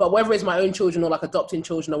 But whether it's my own children or like adopting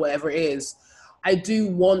children or whatever it is, I do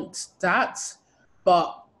want that.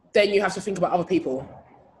 But then you have to think about other people.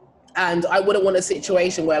 And I wouldn't want a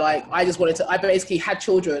situation where like, I basically had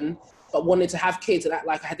children, but wanted to have kids and act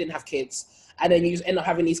like I didn't have kids. And then you just end up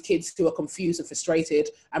having these kids who are confused and frustrated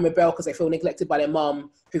and rebel because they feel neglected by their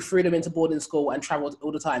mum, who threw them into boarding school and traveled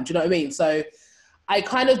all the time. Do you know what I mean? So I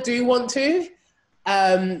kind of do want to,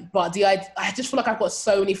 but I just feel like I've got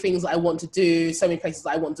so many things that I want to do, so many places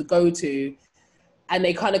that I want to go to. And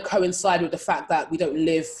they kind of coincide with the fact that we don't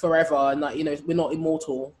live forever and that, you know, we're not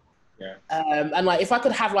immortal. Yeah. And like, if I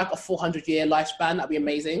could have like a 400-year lifespan, that'd be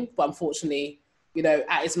amazing. But unfortunately, you know,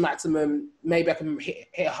 at its maximum, maybe I can hit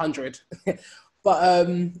 100, but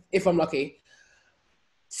if I'm lucky.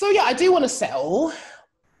 So yeah, I do want to settle,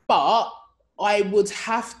 but I would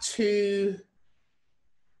have to.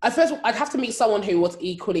 At first, I'd have to meet someone who was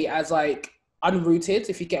equally as like unrooted,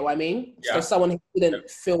 if you get what I mean. Yeah. So someone who didn't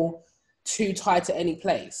feel too tied to any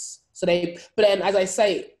place. But then, as I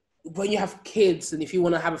say, when you have kids and if you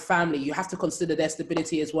want to have a family, you have to consider their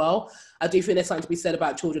stability as well. I do think there's something to be said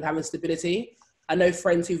about children having stability. I know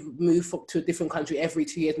friends who've moved to a different country every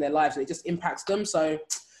 2 years in their lives, and it just impacts them. So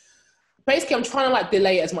basically, I'm trying to like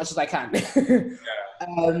delay it as much as I can.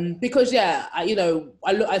 Because you know,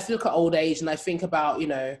 I look at old age and I think about, you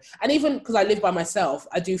know, and even because I live by myself,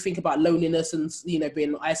 I do think about loneliness and, you know,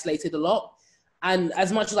 being isolated a lot. And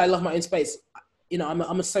as much as I love my own space, you know,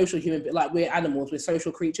 I'm a social human, but like we're animals, we're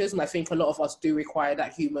social creatures, and I think a lot of us do require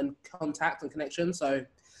that human contact and connection. So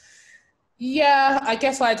yeah, I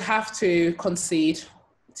guess I'd have to concede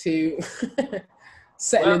to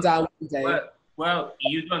settling down one day. Well,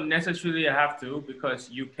 you don't necessarily have to, because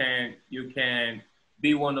you can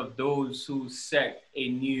be one of those who set a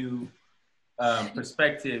new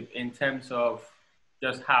perspective in terms of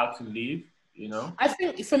just how to live, you know? I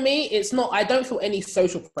think for me, it's not, I don't feel any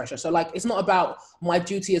social pressure. So like, it's not about my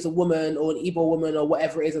duty as a woman or an Igbo woman or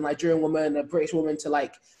whatever it is, a Nigerian woman, a British woman, to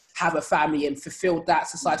like have a family and fulfill that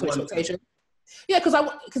societal expectation. Yeah,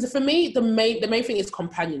 because for me, the main thing is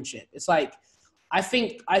companionship. It's like, I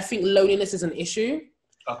think loneliness is an issue.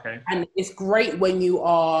 Okay. And it's great when you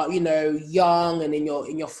are, you know, young and in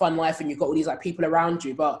your fun life and you've got all these like people around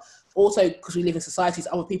you. But also because we live in societies,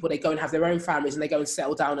 other people, they go and have their own families and they go and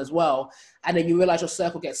settle down as well. And then you realize your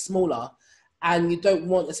circle gets smaller, and you don't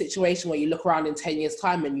want a situation where you look around in 10 years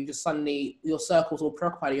time and you just suddenly, your circle's all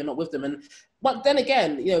preoccupied and you're not with them. But then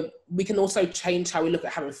again, you know, we can also change how we look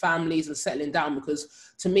at having families and settling down, because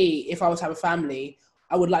to me, if I was to have a family,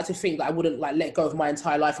 I would like to think that I wouldn't like let go of my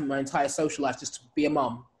entire life and my entire social life just to be a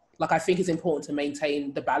mum. Like, I think it's important to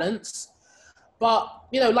maintain the balance. But,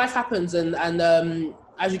 you know, life happens, and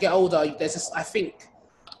as you get older, there's just, I think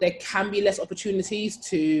there can be less opportunities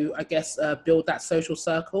to, I guess, build that social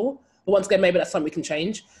circle. But once again, maybe that's something we can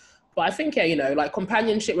change. But I think, yeah, you know, like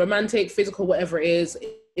companionship, romantic, physical, whatever it is,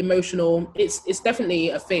 emotional, it's definitely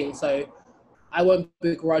a thing. So I won't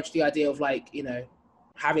begrudge the idea of like, you know,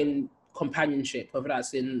 having companionship, whether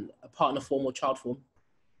that's in a partner form or child form.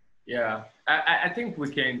 Yeah, I think we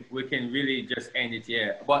can really just end it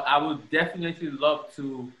here. But I would definitely love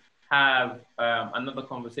to have another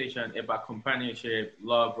conversation about companionship,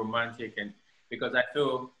 love, romantic, and because I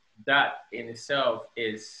feel that in itself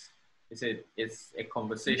is it's a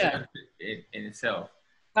conversation in itself.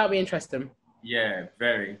 That'll be interesting. Yeah,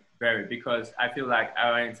 very, very, because I feel like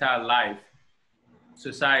our entire life,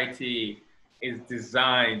 society is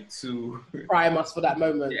designed to prime us for that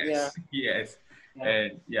moment. Yes, yes.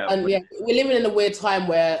 And we're living in a weird time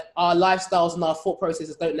where our lifestyles and our thought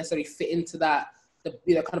processes don't necessarily fit into that, the,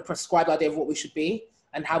 you know, kind of prescribed idea of what we should be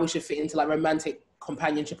and how we should fit into like romantic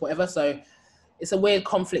companionship, whatever. So it's a weird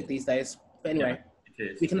conflict these days. But anyway,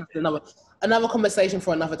 we can have another conversation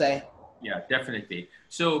for another day. Yeah, definitely.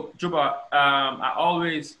 So Juba, I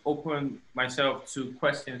always open myself to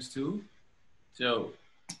questions too. So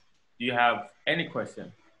do you have any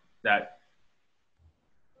question that?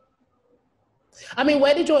 I mean,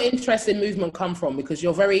 where did your interest in movement come from? Because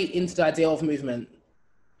you're very into the idea of movement.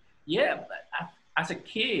 Yeah, as a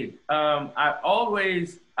kid, I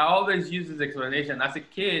always use this explanation. As a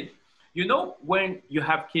kid, you know, when you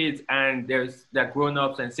have kids and they're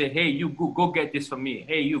grown-ups and say, hey, you go get this for me.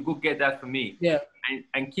 Hey, you go get that for me. Yeah.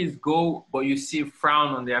 And kids go, but you see a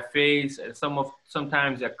frown on their face, and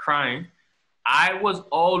sometimes they're crying. I was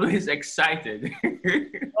always excited.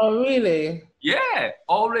 Oh, really? Yeah,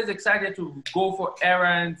 always excited to go for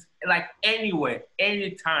errands, like anywhere,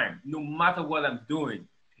 anytime, no matter what I'm doing.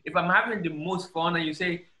 If I'm having the most fun and you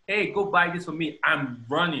say, hey, go buy this for me, I'm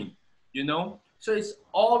running, you know? So it has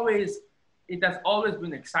always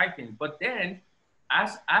been exciting. But then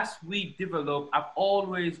as we develop, I've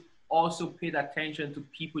always also paid attention to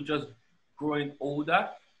people just growing older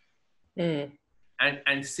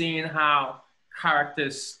and seeing how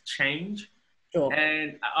characters change. Sure.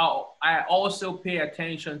 And I also pay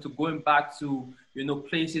attention to going back to, you know,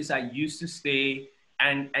 places I used to stay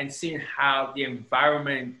and seeing how the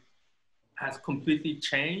environment has completely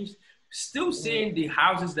changed. Still seeing the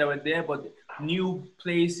houses that were there, but new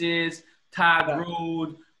places, tarred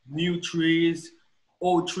road, new trees,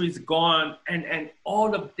 old trees gone, and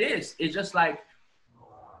all of this is just like,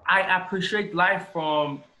 I appreciate life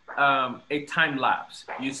from a time lapse,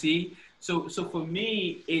 you see? So for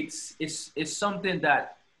me, it's something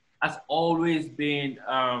that has always been,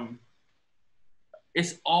 it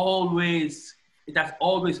has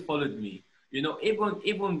always followed me. You know,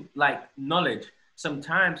 even like knowledge.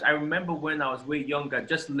 Sometimes I remember when I was way younger,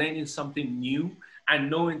 just learning something new and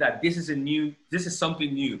knowing that this is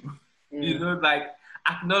something new. You know, like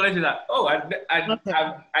acknowledging that, oh,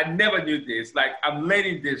 I never knew this. Like I'm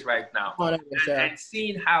learning this right now, and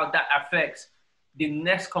seeing how that affects the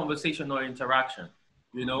next conversation or interaction.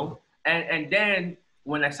 You know, and then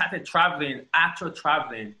when I started traveling, actual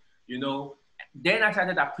traveling, you know, then I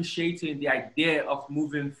started appreciating the idea of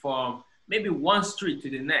moving from maybe one street to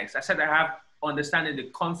the next. I started have understanding the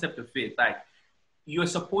concept of it. Like you're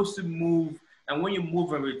supposed to move, and when you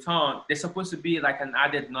move and return, there's supposed to be like an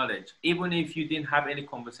added knowledge, even if you didn't have any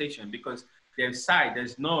conversation, because there's sight,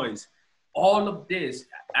 there's noise. All of this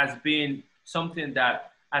has been something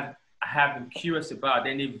that I have been curious about.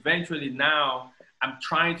 And eventually now I'm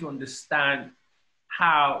trying to understand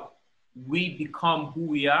how we become who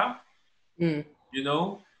we are, you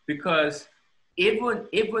know, because even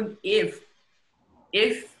if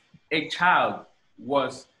a child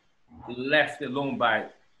was left alone by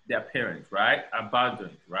their parents, right,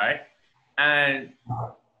 abandoned, right, and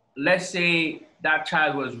let's say that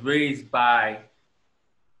child was raised by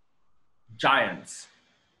giants,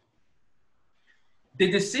 the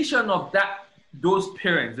decision of those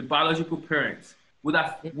parents, the biological parents,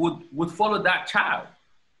 would follow that child,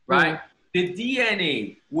 right? The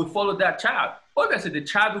DNA would follow that child. Obviously, the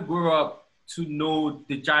child will grow up to know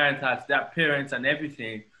the giant as their parents and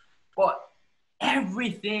everything, but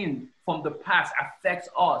everything from the past affects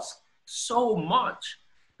us so much,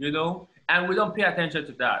 you know, and we don't pay attention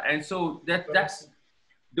to that. And so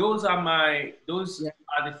those are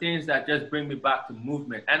the things that just bring me back to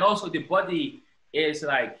movement. And also the body is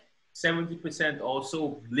like 70%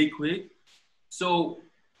 also liquid. So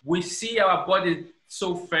we see our body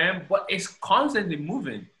so firm, but it's constantly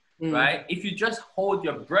moving, right? If you just hold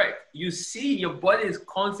your breath, you see your body is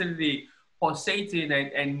constantly pulsating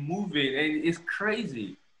and moving, and it's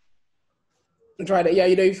crazy. Right, yeah,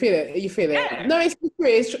 you know, you feel it. Yeah. No, it's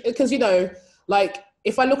because, you know, like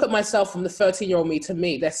if I look at myself from the 13-year-old me to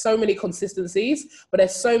me, there's so many consistencies, but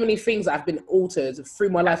there's so many things that have been altered through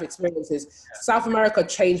my life experiences. South America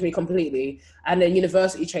changed me completely, and then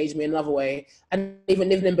university changed me in another way, and even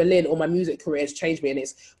living in Berlin, all my music career has changed me. And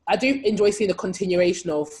I do enjoy seeing the continuation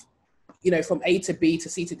of, you know, from A to B to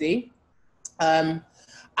C to D.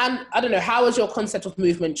 And I don't know, how has your concept of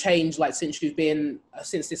movement changed, like since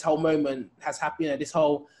this whole moment has happened, you know, this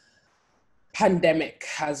whole pandemic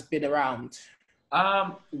has been around?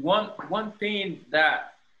 One thing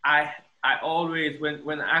that I always,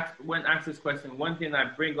 when asked this question, one thing I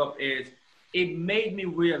bring up is it made me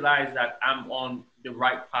realize that I'm on the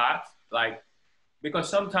right path. Like, because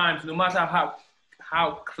sometimes no matter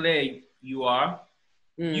how clear you are,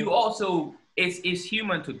 you also, it's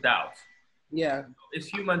human to doubt. Yeah. It's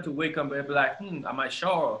human to wake up and be like, am I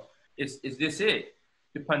sure? Is this it?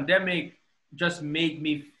 The pandemic just made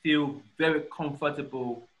me feel very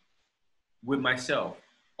comfortable with myself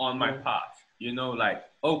on my path. You know, like,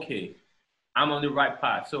 okay, I'm on the right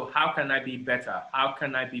path. So how can I be better? How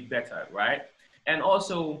can I be better, right? And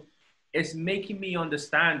also, it's making me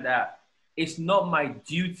understand that it's not my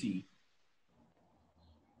duty.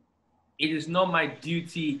 It is not my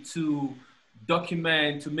duty to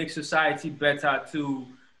document, to make society better, to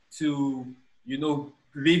you know,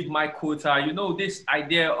 leave my quota. You know, this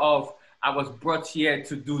idea of I was brought here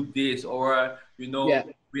to do this, or you know,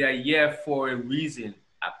 we are here for a reason.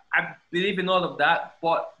 I believe in all of that,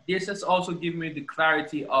 but this has also given me the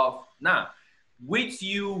clarity of, with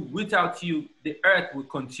you, without you, the earth will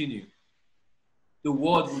continue. The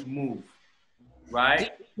world would move,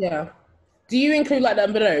 right? Yeah. Do you include like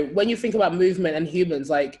that? But when you think about movement and humans,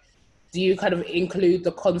 like, do you kind of include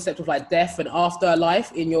the concept of like death and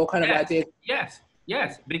afterlife in your kind of idea?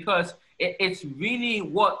 Yes, because it's really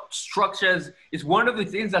what structures, it's one of the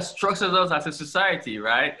things that structures us as a society,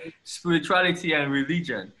 right? Spirituality and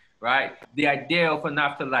religion, right? The idea of an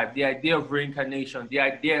afterlife, the idea of reincarnation, the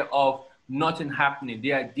idea of nothing happening,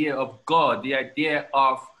 the idea of God, the idea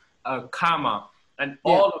of karma, and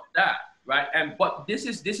all of that, right? And but this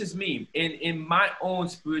is me in my own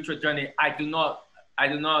spiritual journey. I do not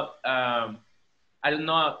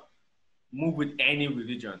move with any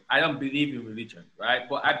religion. I don't believe in religion, right?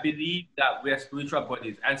 But I believe that we are spiritual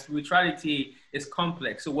bodies, and spirituality is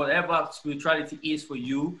complex. So whatever spirituality is for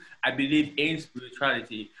you, I believe in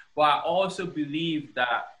spirituality. But I also believe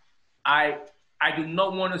that I do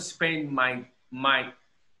not want to spend my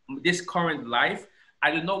this current life.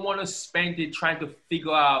 I do not want to spend it trying to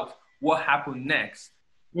figure out what happened next.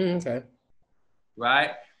 Okay.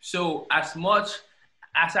 Right? So as much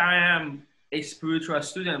as I am a spiritual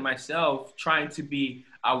student myself, trying to be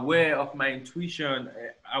aware of my intuition,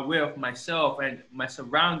 aware of myself and my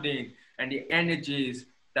surrounding and the energies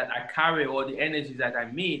that I carry or the energies that I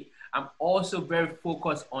meet, I'm also very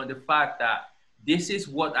focused on the fact that this is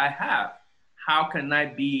what I have. How can I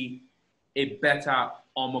be a better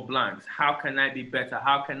Omonblanks? How can I be better?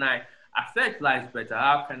 How can I affect lives better?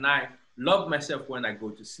 How can I love myself when I go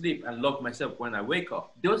to sleep and love myself when I wake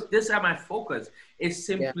up? These are my focus. It's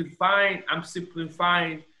simplifying. I'm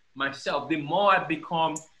simplifying myself. The more I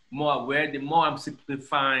become more aware, the more I'm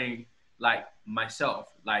simplifying like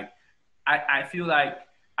myself. Like I feel like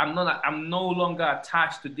I'm no longer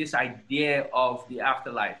attached to this idea of the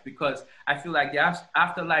afterlife, because I feel like the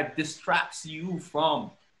afterlife distracts you from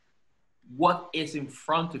what is in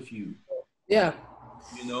front of you. Yeah.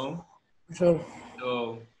 You know? Sure.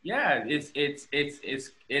 So yeah,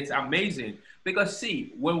 it's amazing. Because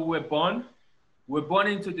see, when we're born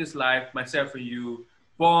into this life, myself and you,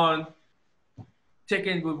 born,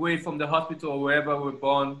 taken away from the hospital or wherever we're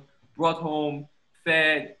born, brought home,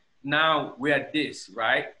 fed. Now we're at this,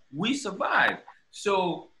 right? We survived.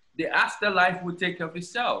 So the afterlife will take care of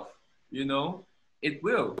itself, you know? It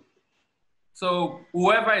will. So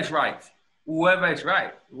whoever is right, whether it's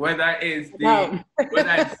Wow. whether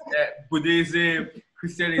it's Buddhism,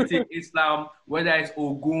 Christianity, Islam, whether it's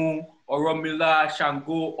Ogun, Oromila,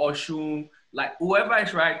 Shango, Oshun, like whoever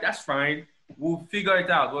is right, that's fine. We'll figure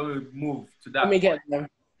it out when we move to Let me that get point. them.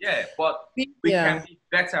 Yeah, but we Yeah, can be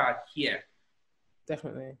better here.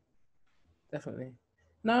 definitely. Definitely.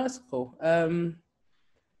 No, that's cool. I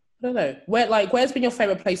don't know. Where's been your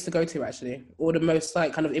favorite place to go to actually? Or the most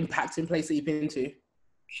like kind of impacting place that you've been to?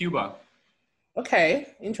 Cuba,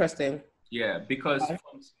 Okay, interesting. yeah, because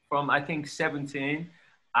from I think 17,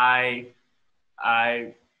 I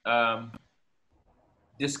I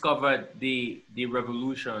discovered the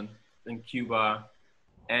revolution in Cuba,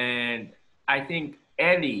 and I think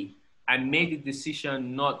early I made the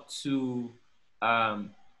decision not to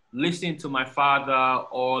um, listen to my father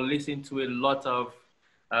or listen to a lot of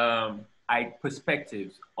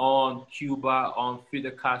perspectives on Cuba, on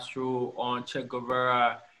Fidel Castro, on Che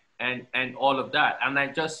Guevara, and all of that. And I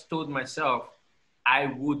just told myself I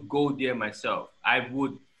would go there myself. I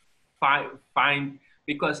would find,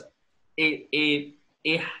 because it it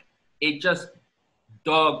it it just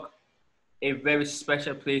dug a very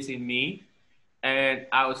special place in me. And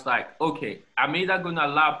I was like, okay, I'm either going to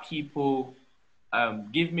allow people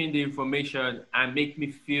give me the information and make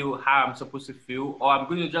me feel how I'm supposed to feel, or I'm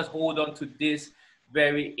going to just hold on to this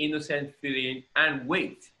very innocent feeling and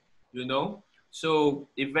wait, you know? So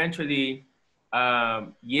eventually,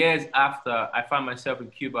 years after, I found myself in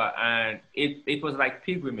Cuba, and it was like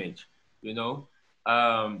pilgrimage, you know?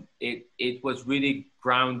 It was really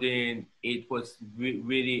grounding. It was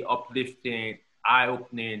really uplifting,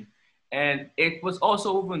 eye-opening. And it was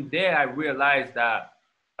also even there I realized that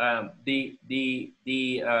um, the the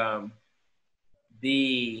the um,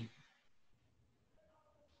 the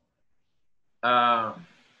uh,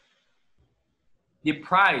 the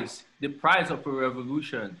price of a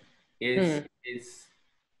revolution is Hmm. is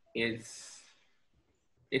is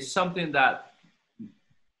is something that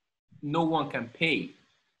no one can pay,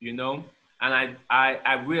 you know. And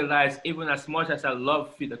I realized, even as much as I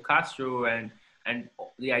love Fidel Castro and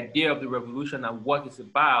the idea of the revolution and what it's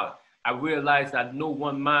about, I realized that no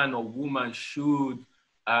one man or woman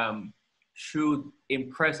um, should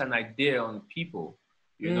impress an idea on people,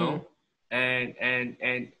 you Hmm. know,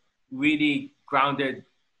 and really grounded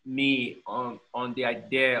me on the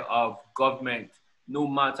idea of government. No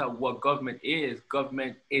matter what government is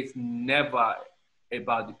never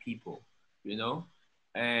about the people, you know.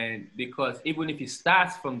 And because even if it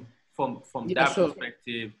starts from Yeah, that sure.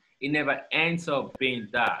 perspective, it never ends up being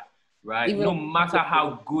that, right? Even No matter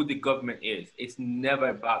how good the government is, it's never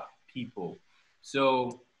about people.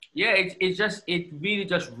 So yeah, it really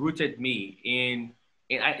just rooted me in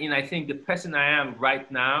I think the person I am right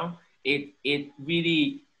now. It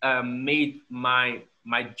really made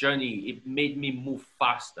my journey. It made me move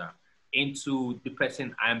faster into the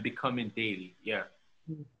person I'm becoming daily. Yeah.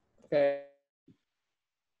 okay.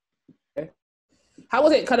 How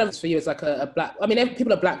was it kind of for you as like a black? I mean,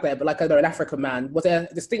 people are black there, but like an African man. Was there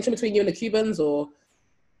a distinction between you and the Cubans, or?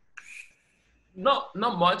 Not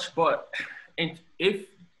much, but if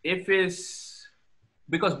it's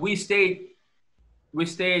because we stayed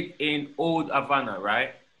in old Havana,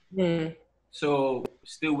 right? Hmm. So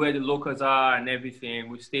still where the locals are and everything.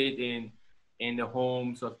 We stayed in the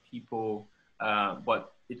homes of people,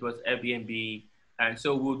 but it was Airbnb. And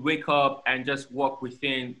so we would wake up and just walk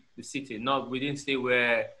within the city. We didn't stay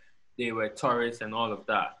where they were tourists and all of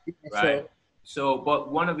that, right? Sure. So,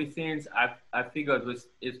 but one of the things I figured was,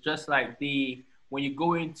 it's just like when you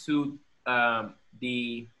go into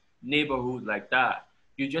the neighborhood like that,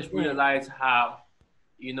 you just realize how,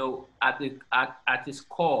 at its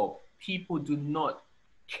core, people do not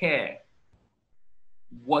care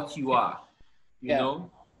what you are. You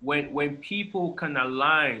know, when people can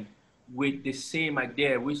align with the same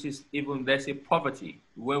idea, which is even, let's say, poverty,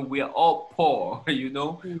 when we are all poor,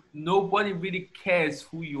 nobody really cares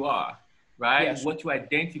who you are, right? Yes. What you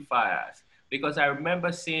identify as. Because I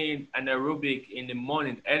remember seeing an aerobic in the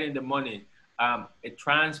morning, early in the morning, a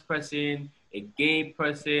trans person, a gay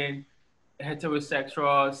person,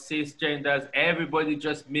 heterosexual, cisgenders, everybody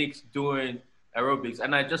just mixed doing aerobics.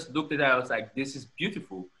 And I just looked at it, I was like, this is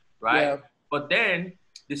beautiful, right? Yeah. But then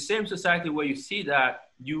the same society where you see that,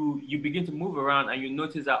 you begin to move around and you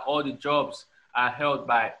notice that all the jobs are held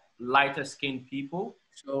by lighter skinned people.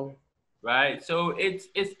 So, right? So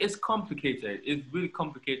it's complicated. It's really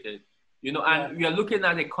complicated, and we are looking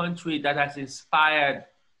at a country that has inspired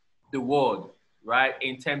the world, right?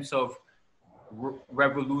 In terms of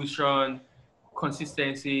revolution,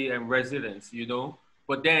 consistency, and resilience,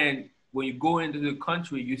 But then when you go into the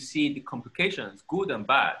country, you see the complications, good and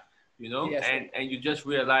bad, yes. and you just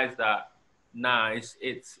realize that,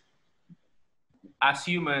 it's as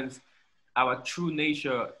humans, our true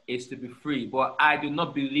nature is to be free. But I do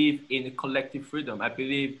not believe in a collective freedom. I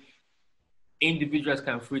believe individuals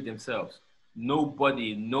can free themselves.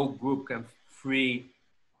 Nobody, no group can free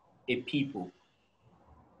a people.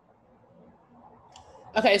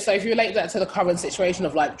 Okay, so if you relate that to the current situation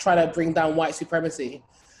of like trying to bring down white supremacy,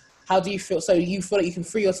 how do you feel? So you feel like you can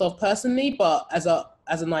free yourself personally, but as a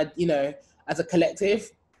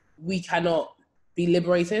collective, we cannot be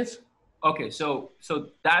liberated. Okay, so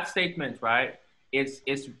that statement, right, is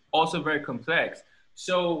also very complex.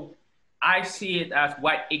 So I see it as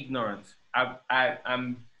white ignorance.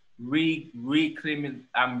 I'm reclaiming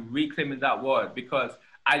that word, because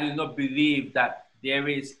I do not believe that there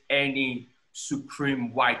is any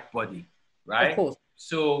supreme white body, right? Of course.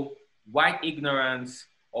 So white ignorance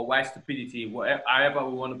or white stupidity, whatever, however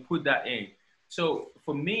we want to put that in. So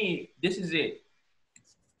for me, this is it.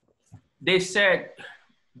 They said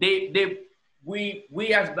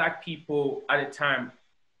we as Black people at the time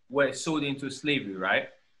were sold into slavery, right?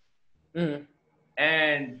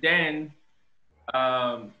 And then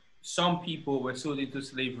some people were sold into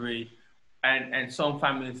slavery, and some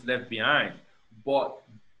families left behind. But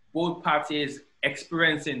both parties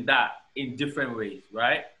experiencing that in different ways,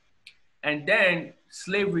 right? And then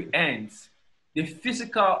slavery ends. The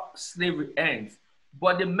physical slavery ends,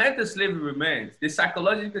 but the mental slavery remains. The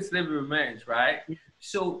psychological slavery remains, right?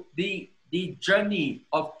 So the journey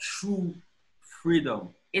of true freedom,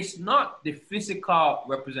 it's not the physical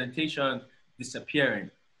representation disappearing.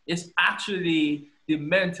 It's actually the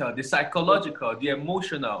mental, the psychological, the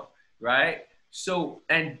emotional, right? So,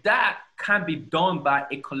 and that can be done by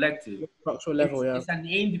a collective. Structural level, It's an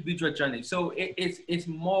individual journey. So it's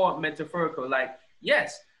more metaphorical. Like,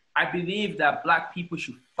 yes, I believe that Black people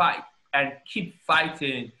should fight and keep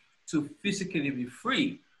fighting to physically be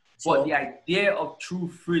free. Sure. But the idea of true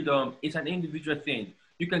freedom is an individual thing.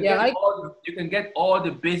 You can you can get all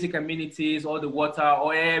the basic amenities, all the water,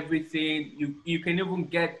 or everything. You can even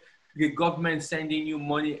get the government sending you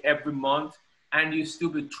money every month, and you still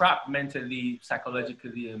be trapped mentally,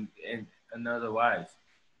 psychologically, and otherwise.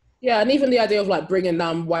 Yeah, and even the idea of like bringing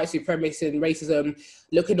down white supremacy and racism,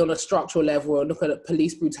 looking on a structural level, or looking at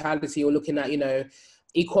police brutality, or looking at,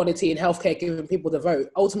 equality in healthcare, giving people the vote.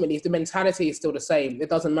 Ultimately, if the mentality is still the same, it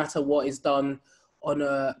doesn't matter what is done on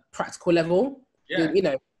a practical level.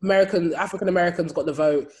 Yeah. African Americans got the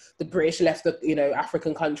vote. The British left the,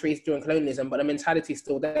 African countries during colonialism, but the mentality is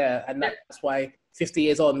still there. And that's why 50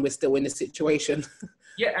 years on, we're still in this situation.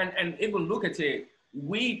 Yeah, and even look at it,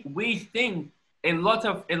 we think, a lot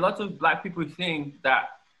of Black people think that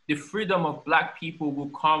the freedom of Black people will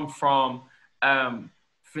come from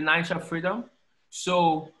financial freedom.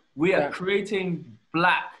 So we are creating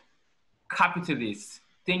Black capitalists,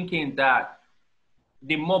 thinking that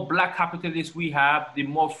the more Black capitalists we have, the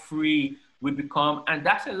more free we become. And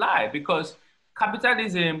that's a lie, because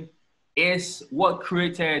capitalism is what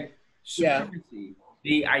created supremacy. Yeah.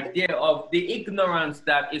 The idea of the ignorance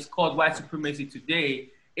that is called white supremacy today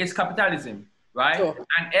is capitalism, right? Sure.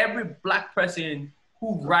 And every Black person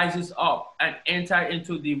who rises up and enter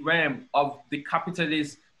into the realm of the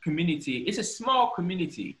capitalist community, it's a small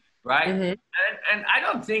community, right? Mm-hmm. And I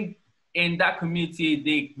don't think in that community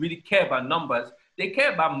they really care about numbers. They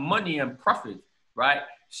care about money and profit. right?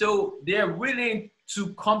 So they're willing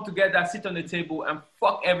to come together, sit on the table, and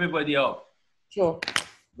fuck everybody up, Sure.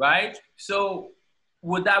 right? So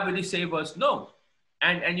would that really save us? No.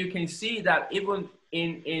 And you can see that even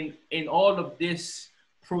in all of this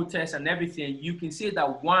protests and everything, you can see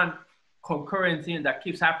that one concurrent thing that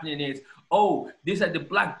keeps happening is, oh, these are the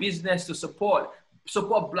black business to support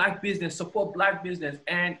black business, support black business.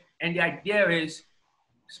 And the idea is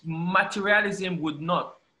materialism would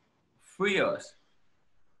not free us.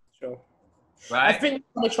 Sure. Right? I think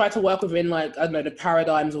we're going to try to work within, like, I don't know, the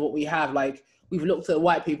paradigms of what we have. Like, we've looked at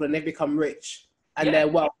white people and they've become rich and their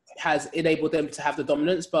wealth has enabled them to have the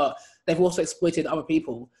dominance, but they've also exploited other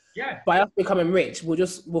people. Yeah. By us becoming rich,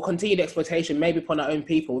 we'll continue the exploitation, maybe upon our own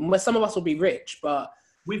people. And some of us will be rich, but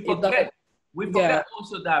we forget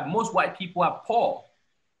also that most white people are poor.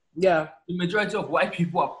 Yeah. The majority of white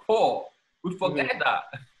people are poor. We forget that.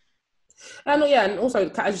 And and also,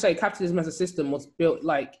 as you say, capitalism as a system was built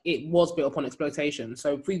upon exploitation.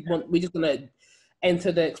 So if we're just gonna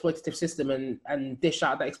enter the exploitative system and dish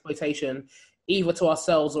out that exploitation either to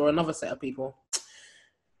ourselves or another set of people.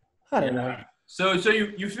 I don't know. So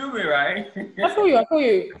you feel me, right? I feel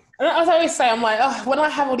you. And as I always say, I'm like, when I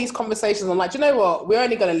have all these conversations, I'm like, do you know what? We're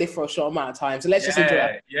only going to live for a short amount of time, so let's just enjoy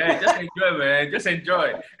it. Yeah, just enjoy, man. Just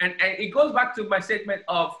enjoy. And it goes back to my statement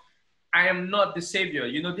of, I am not the savior.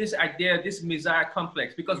 You know, this idea, this Messiah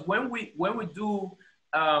complex, because when we do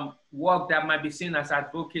work that might be seen as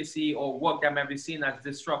advocacy or work that might be seen as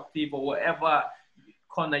destructive or whatever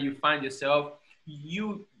corner you find yourself,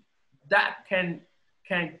 that can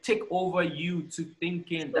take over you to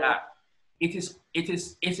thinking that it is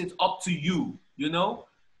up to you, you know?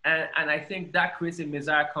 And I think that creates a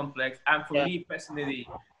Messiah complex. And for me personally,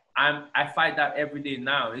 I fight that every day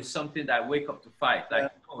now. It's something that I wake up to fight.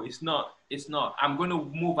 Like, no, it's not. I'm going to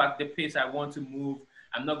move at the pace I want to move.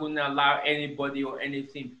 I'm not going to allow anybody or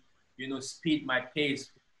anything, you know, speed my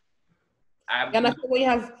pace. And I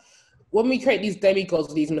think when we create these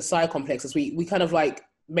demigods, these Messiah complexes, we kind of like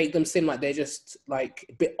make them seem like they're just like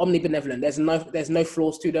omnibenevolent. There's no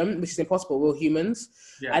flaws to them, which is impossible. We're humans,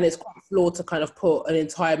 and it's quite flawed to kind of put an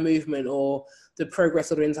entire movement or the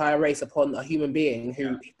progress of the entire race upon a human being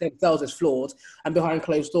who themselves is flawed, and behind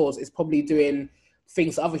closed doors is probably doing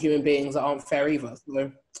things to other human beings that aren't fair either.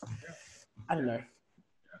 So I don't know.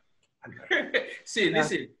 See,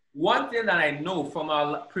 listen. One thing that I know from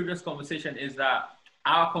our previous conversation is that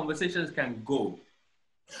our conversations can go.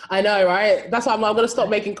 I know, right? That's why I'm going to stop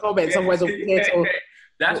making comments. Otherwise,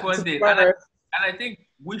 that's one thing. And I think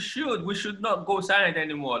we should not go silent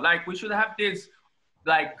anymore. Like, we should have this,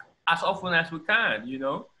 like, as often as we can, you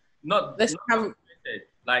know? Let's have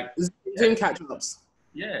like Zoom catch-ups.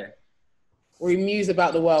 Yeah. We muse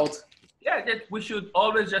about the world. Yeah, we should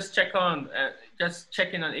always just check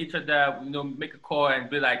in on each other, you know, make a call and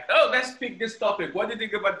be like, oh, let's pick this topic. What do you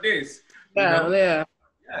think about this? Yeah. Yeah.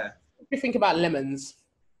 What do you think about lemons?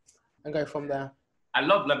 And go from there. I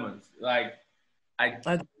love lemons. Like,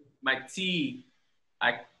 my tea,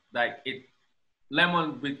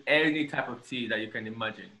 lemon with any type of tea that you can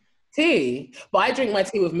imagine. Tea? But I drink my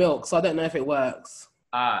tea with milk, so I don't know if it works.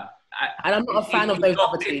 And I'm not a fan of those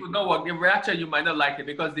other teas. No, what the reaction, you might not like it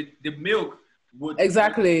because the milk would...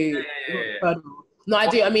 Exactly. Yeah. No, I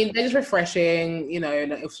do. I mean, they're just refreshing, you know,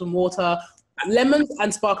 with some water. Lemons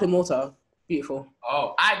and sparkling water. Beautiful.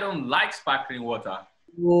 Oh, I don't like sparkling water.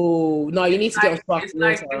 Oh, no, you need to get on sparkling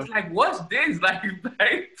water. It's like, what's this? Like,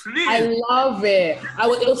 please. I love it.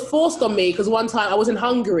 It was forced on me because one time I was in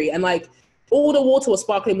Hungary and like all the water was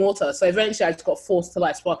sparkling water. So eventually I just got forced to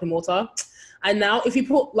like sparkling water. And now if you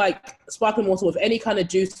put like sparkling water with any kind of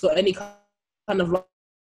juice or any kind of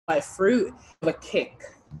like fruit, of a kick.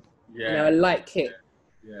 Yeah. You know, a light kick.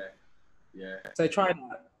 Yeah. So try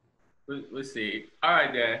that. We'll see. All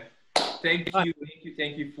right, then. Thank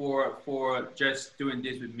you for just doing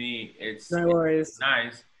this with me. It's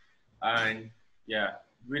nice, and yeah,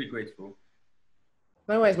 really grateful.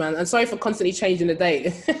 No worries, man. And sorry for constantly changing the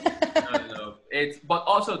date. No. But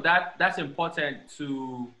also that's important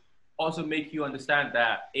to also make you understand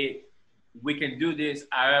that we can do this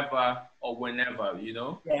however or whenever, you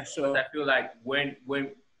know. Yeah, sure. But I feel like when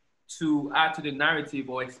to add to the narrative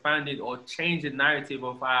or expand it or change the narrative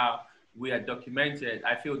of how we are documented,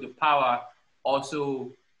 I feel the power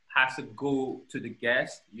also has to go to the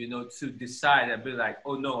guest, you know, to decide and be like,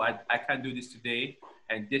 oh no, I can't do this today,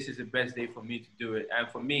 and this is the best day for me to do it. And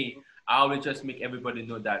for me, I always just make everybody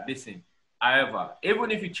know that, listen, however,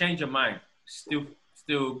 even if you change your mind,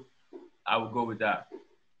 still I will go with that.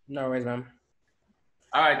 No worries, man.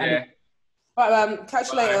 All right, then. All right, man.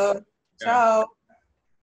 Catch you later. Ciao.